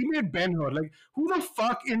Hur, they remade Ben Hur. Like who the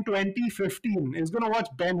fuck in 2015 is gonna watch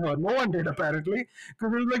Ben Hur? No one did apparently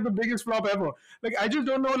because it was like the biggest flop ever. Like I just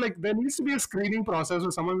don't know. Like there needs to be a screening process where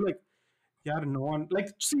someone's like, yeah, no one like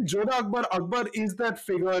see Jodha Akbar. Akbar is that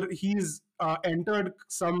figure. He's entered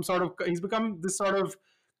some sort of. He's become this sort of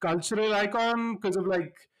cultural icon because of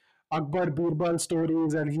like Akbar Birbal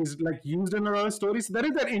stories, and he's like used in a lot of stories. There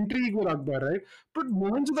is that intrigue with Akbar, right? But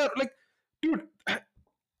Mohenjo-daro, like, dude,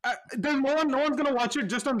 there's no one's gonna watch it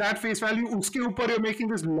just on that face value. Uske upar you're making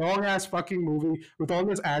this long ass fucking movie with all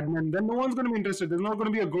this admin. Then no one's gonna be interested. There's not gonna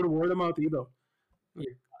be a good word of mouth either.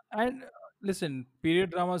 Yeah. And listen,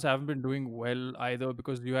 period dramas haven't been doing well either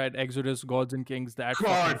because you had Exodus, Gods and Kings, that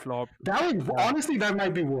fucking God, flopped. that was Yeah, honestly that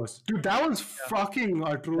might be worse, dude. That was yeah. fucking That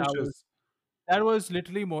was atrocious. that was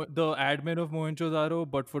literally the admin of Mohenjo-daro,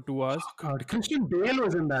 but for 2 hours. Oh God, Christian Bale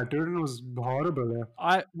was in that, dude, and it was horrible. Yeah,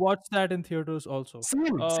 I watched that in theaters also.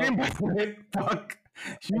 same by the way. Fuck,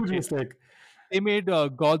 huge Okay, mistake. they made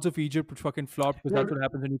Gods of Egypt, which fucking flopped because Yeah, that's what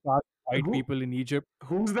happens when you cast white who people in Egypt.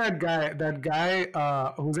 who's that guy? That guy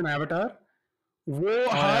who's in Avatar? वो Oh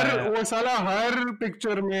हर yeah, yeah. वो साला हर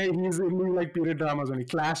picture में he's in like period dramas only.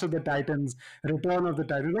 Clash of the Titans, Return of the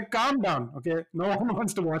Titans. Like, calm down, okay? No one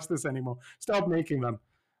wants to watch this anymore. Stop making them.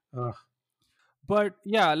 Ugh. But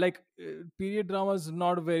yeah, like period drama is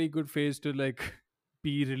not a very good phase to like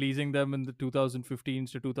be releasing them in the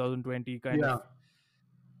 2015s to 2020 kind Yeah, of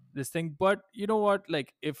this thing. But you know what?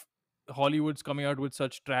 Like if Hollywood's coming out with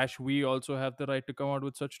such trash, we also have the right to come out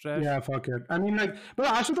with such trash. yeah, fuck it. I mean, like, but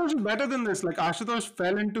Ashutosh is better than this. Like, Ashutosh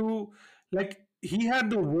fell into, like, he had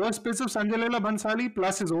the worst bits of Sanjay Leela Bhansali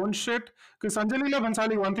plus his own shit. Because Sanjay Leela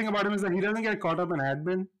Bhansali, one thing about him is that he doesn't get caught up in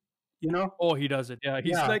admin, you know? Oh, he does it. Yeah,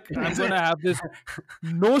 he's Yeah. like, I'm gonna have this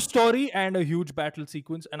no story and a huge battle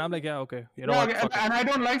sequence, and I'm like, yeah, okay, you know Yeah, what? okay, Fuck it. and I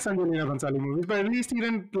don't like Sanjay Leela Bhansali movies, but at least he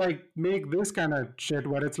didn't like make this kind of shit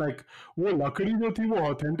where it's like, वो लकड़ी जो थी वो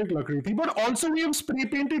authentic लकड़ी थी, but also we have spray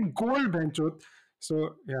painted gold, benchot. So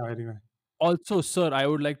yeah, anyway, Also, sir, I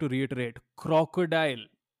would like to reiterate: crocodile,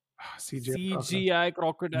 CJ CGI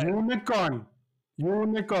crocodile.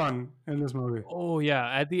 unicorn in this movie. Oh yeah,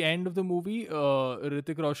 at the end of the movie,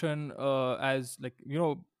 Hrithik Roshan as like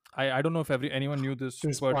I don't know if anyone knew this,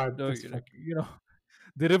 This but part, this part. like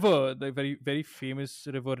the river, the very very famous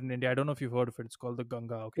river in India. I don't know if you've heard of it. It's called the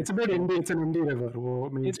Ganga. Okay, It's a bit so indie. It's an indie river.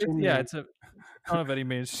 वो mainstream yeah, नहीं. it's not a very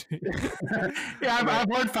mainstream. Yeah, but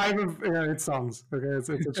I've heard 5 of its songs. Okay, it's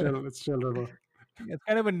a chill river. it's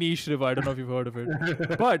kind of a niche river. I don't know if you've heard of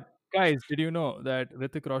it. But guys, did you know that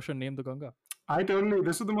Hrithik Roshan named the Ganga?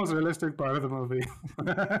 This is the most realistic part of the movie.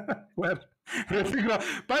 Where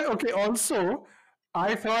but okay, also,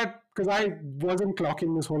 I thought, because I wasn't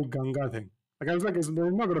clocking this whole Ganga thing. Like, I was like,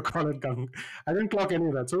 they're not going to call it Ganga. I didn't clock any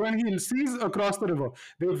of that. So when he sees across the river,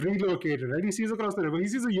 they've relocated, right? He sees across the river, he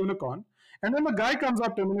sees a unicorn. And then the guy comes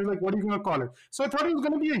up to him and he's like, what are you going to call it? So I thought it was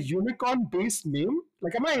going to be a unicorn based name.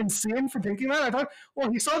 Like, am I insane for thinking that? I thought, oh,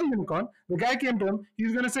 he saw the unicorn. The guy came to him.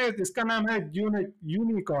 He's going to say, iska naam hai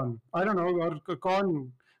unicorn. I don't know. Or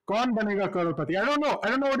Kaun banega crorepati. I don't know. I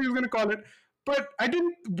don't know what he was going to call it. But I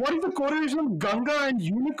didn't. What is the correlation of Ganga and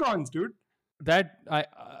unicorns, dude? That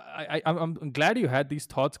I'm glad you had these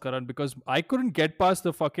thoughts, Karan, because I couldn't get past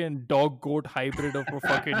the fucking dog goat hybrid of a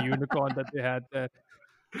fucking unicorn that they had there.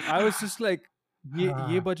 I was just like,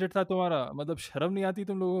 ये budget था तुम्हारा, मतलब शर्म नहीं आती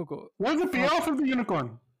तुम लोगों को? What was the payoff of the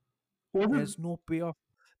unicorn? There's no payoff.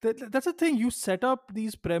 That's the thing. You set up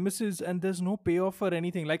these premises and there's no payoff for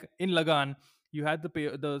anything. Like in Lagan, you had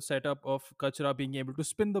the setup of Kachra being able to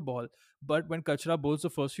spin the ball, but when Kachra bowls the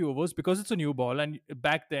first few overs, because it's a new ball, and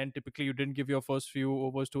back then typically you didn't give your first few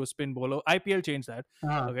overs to a spin bowler. IPL changed that.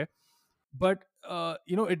 Okay, but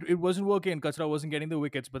it wasn't working. Kachra wasn't getting the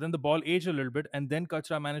wickets, but then the ball aged a little bit, and then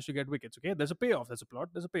Kachra managed to get wickets. Okay, there's a payoff. There's a plot.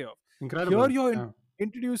 There's a payoff. Incredible. Here you're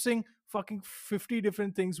introducing fucking 50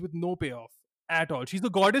 different things with no payoff at all. She's the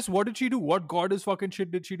goddess. What did she do? What goddess fucking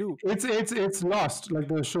shit did she do? It's Lost, like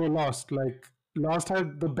the show Lost. Like, Lost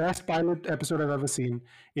had the best pilot episode I've ever seen.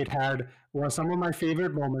 It had was some of my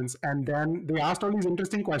favorite moments, and then they asked all these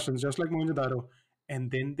interesting questions, just like Mohenjo-daro, and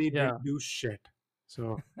then they didn't do shit.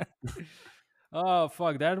 So, oh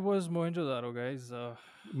fuck, that was Mohenjo-daro, guys.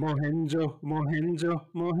 Mohenjo,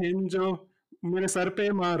 mere sar pe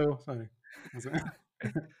maro. Sorry.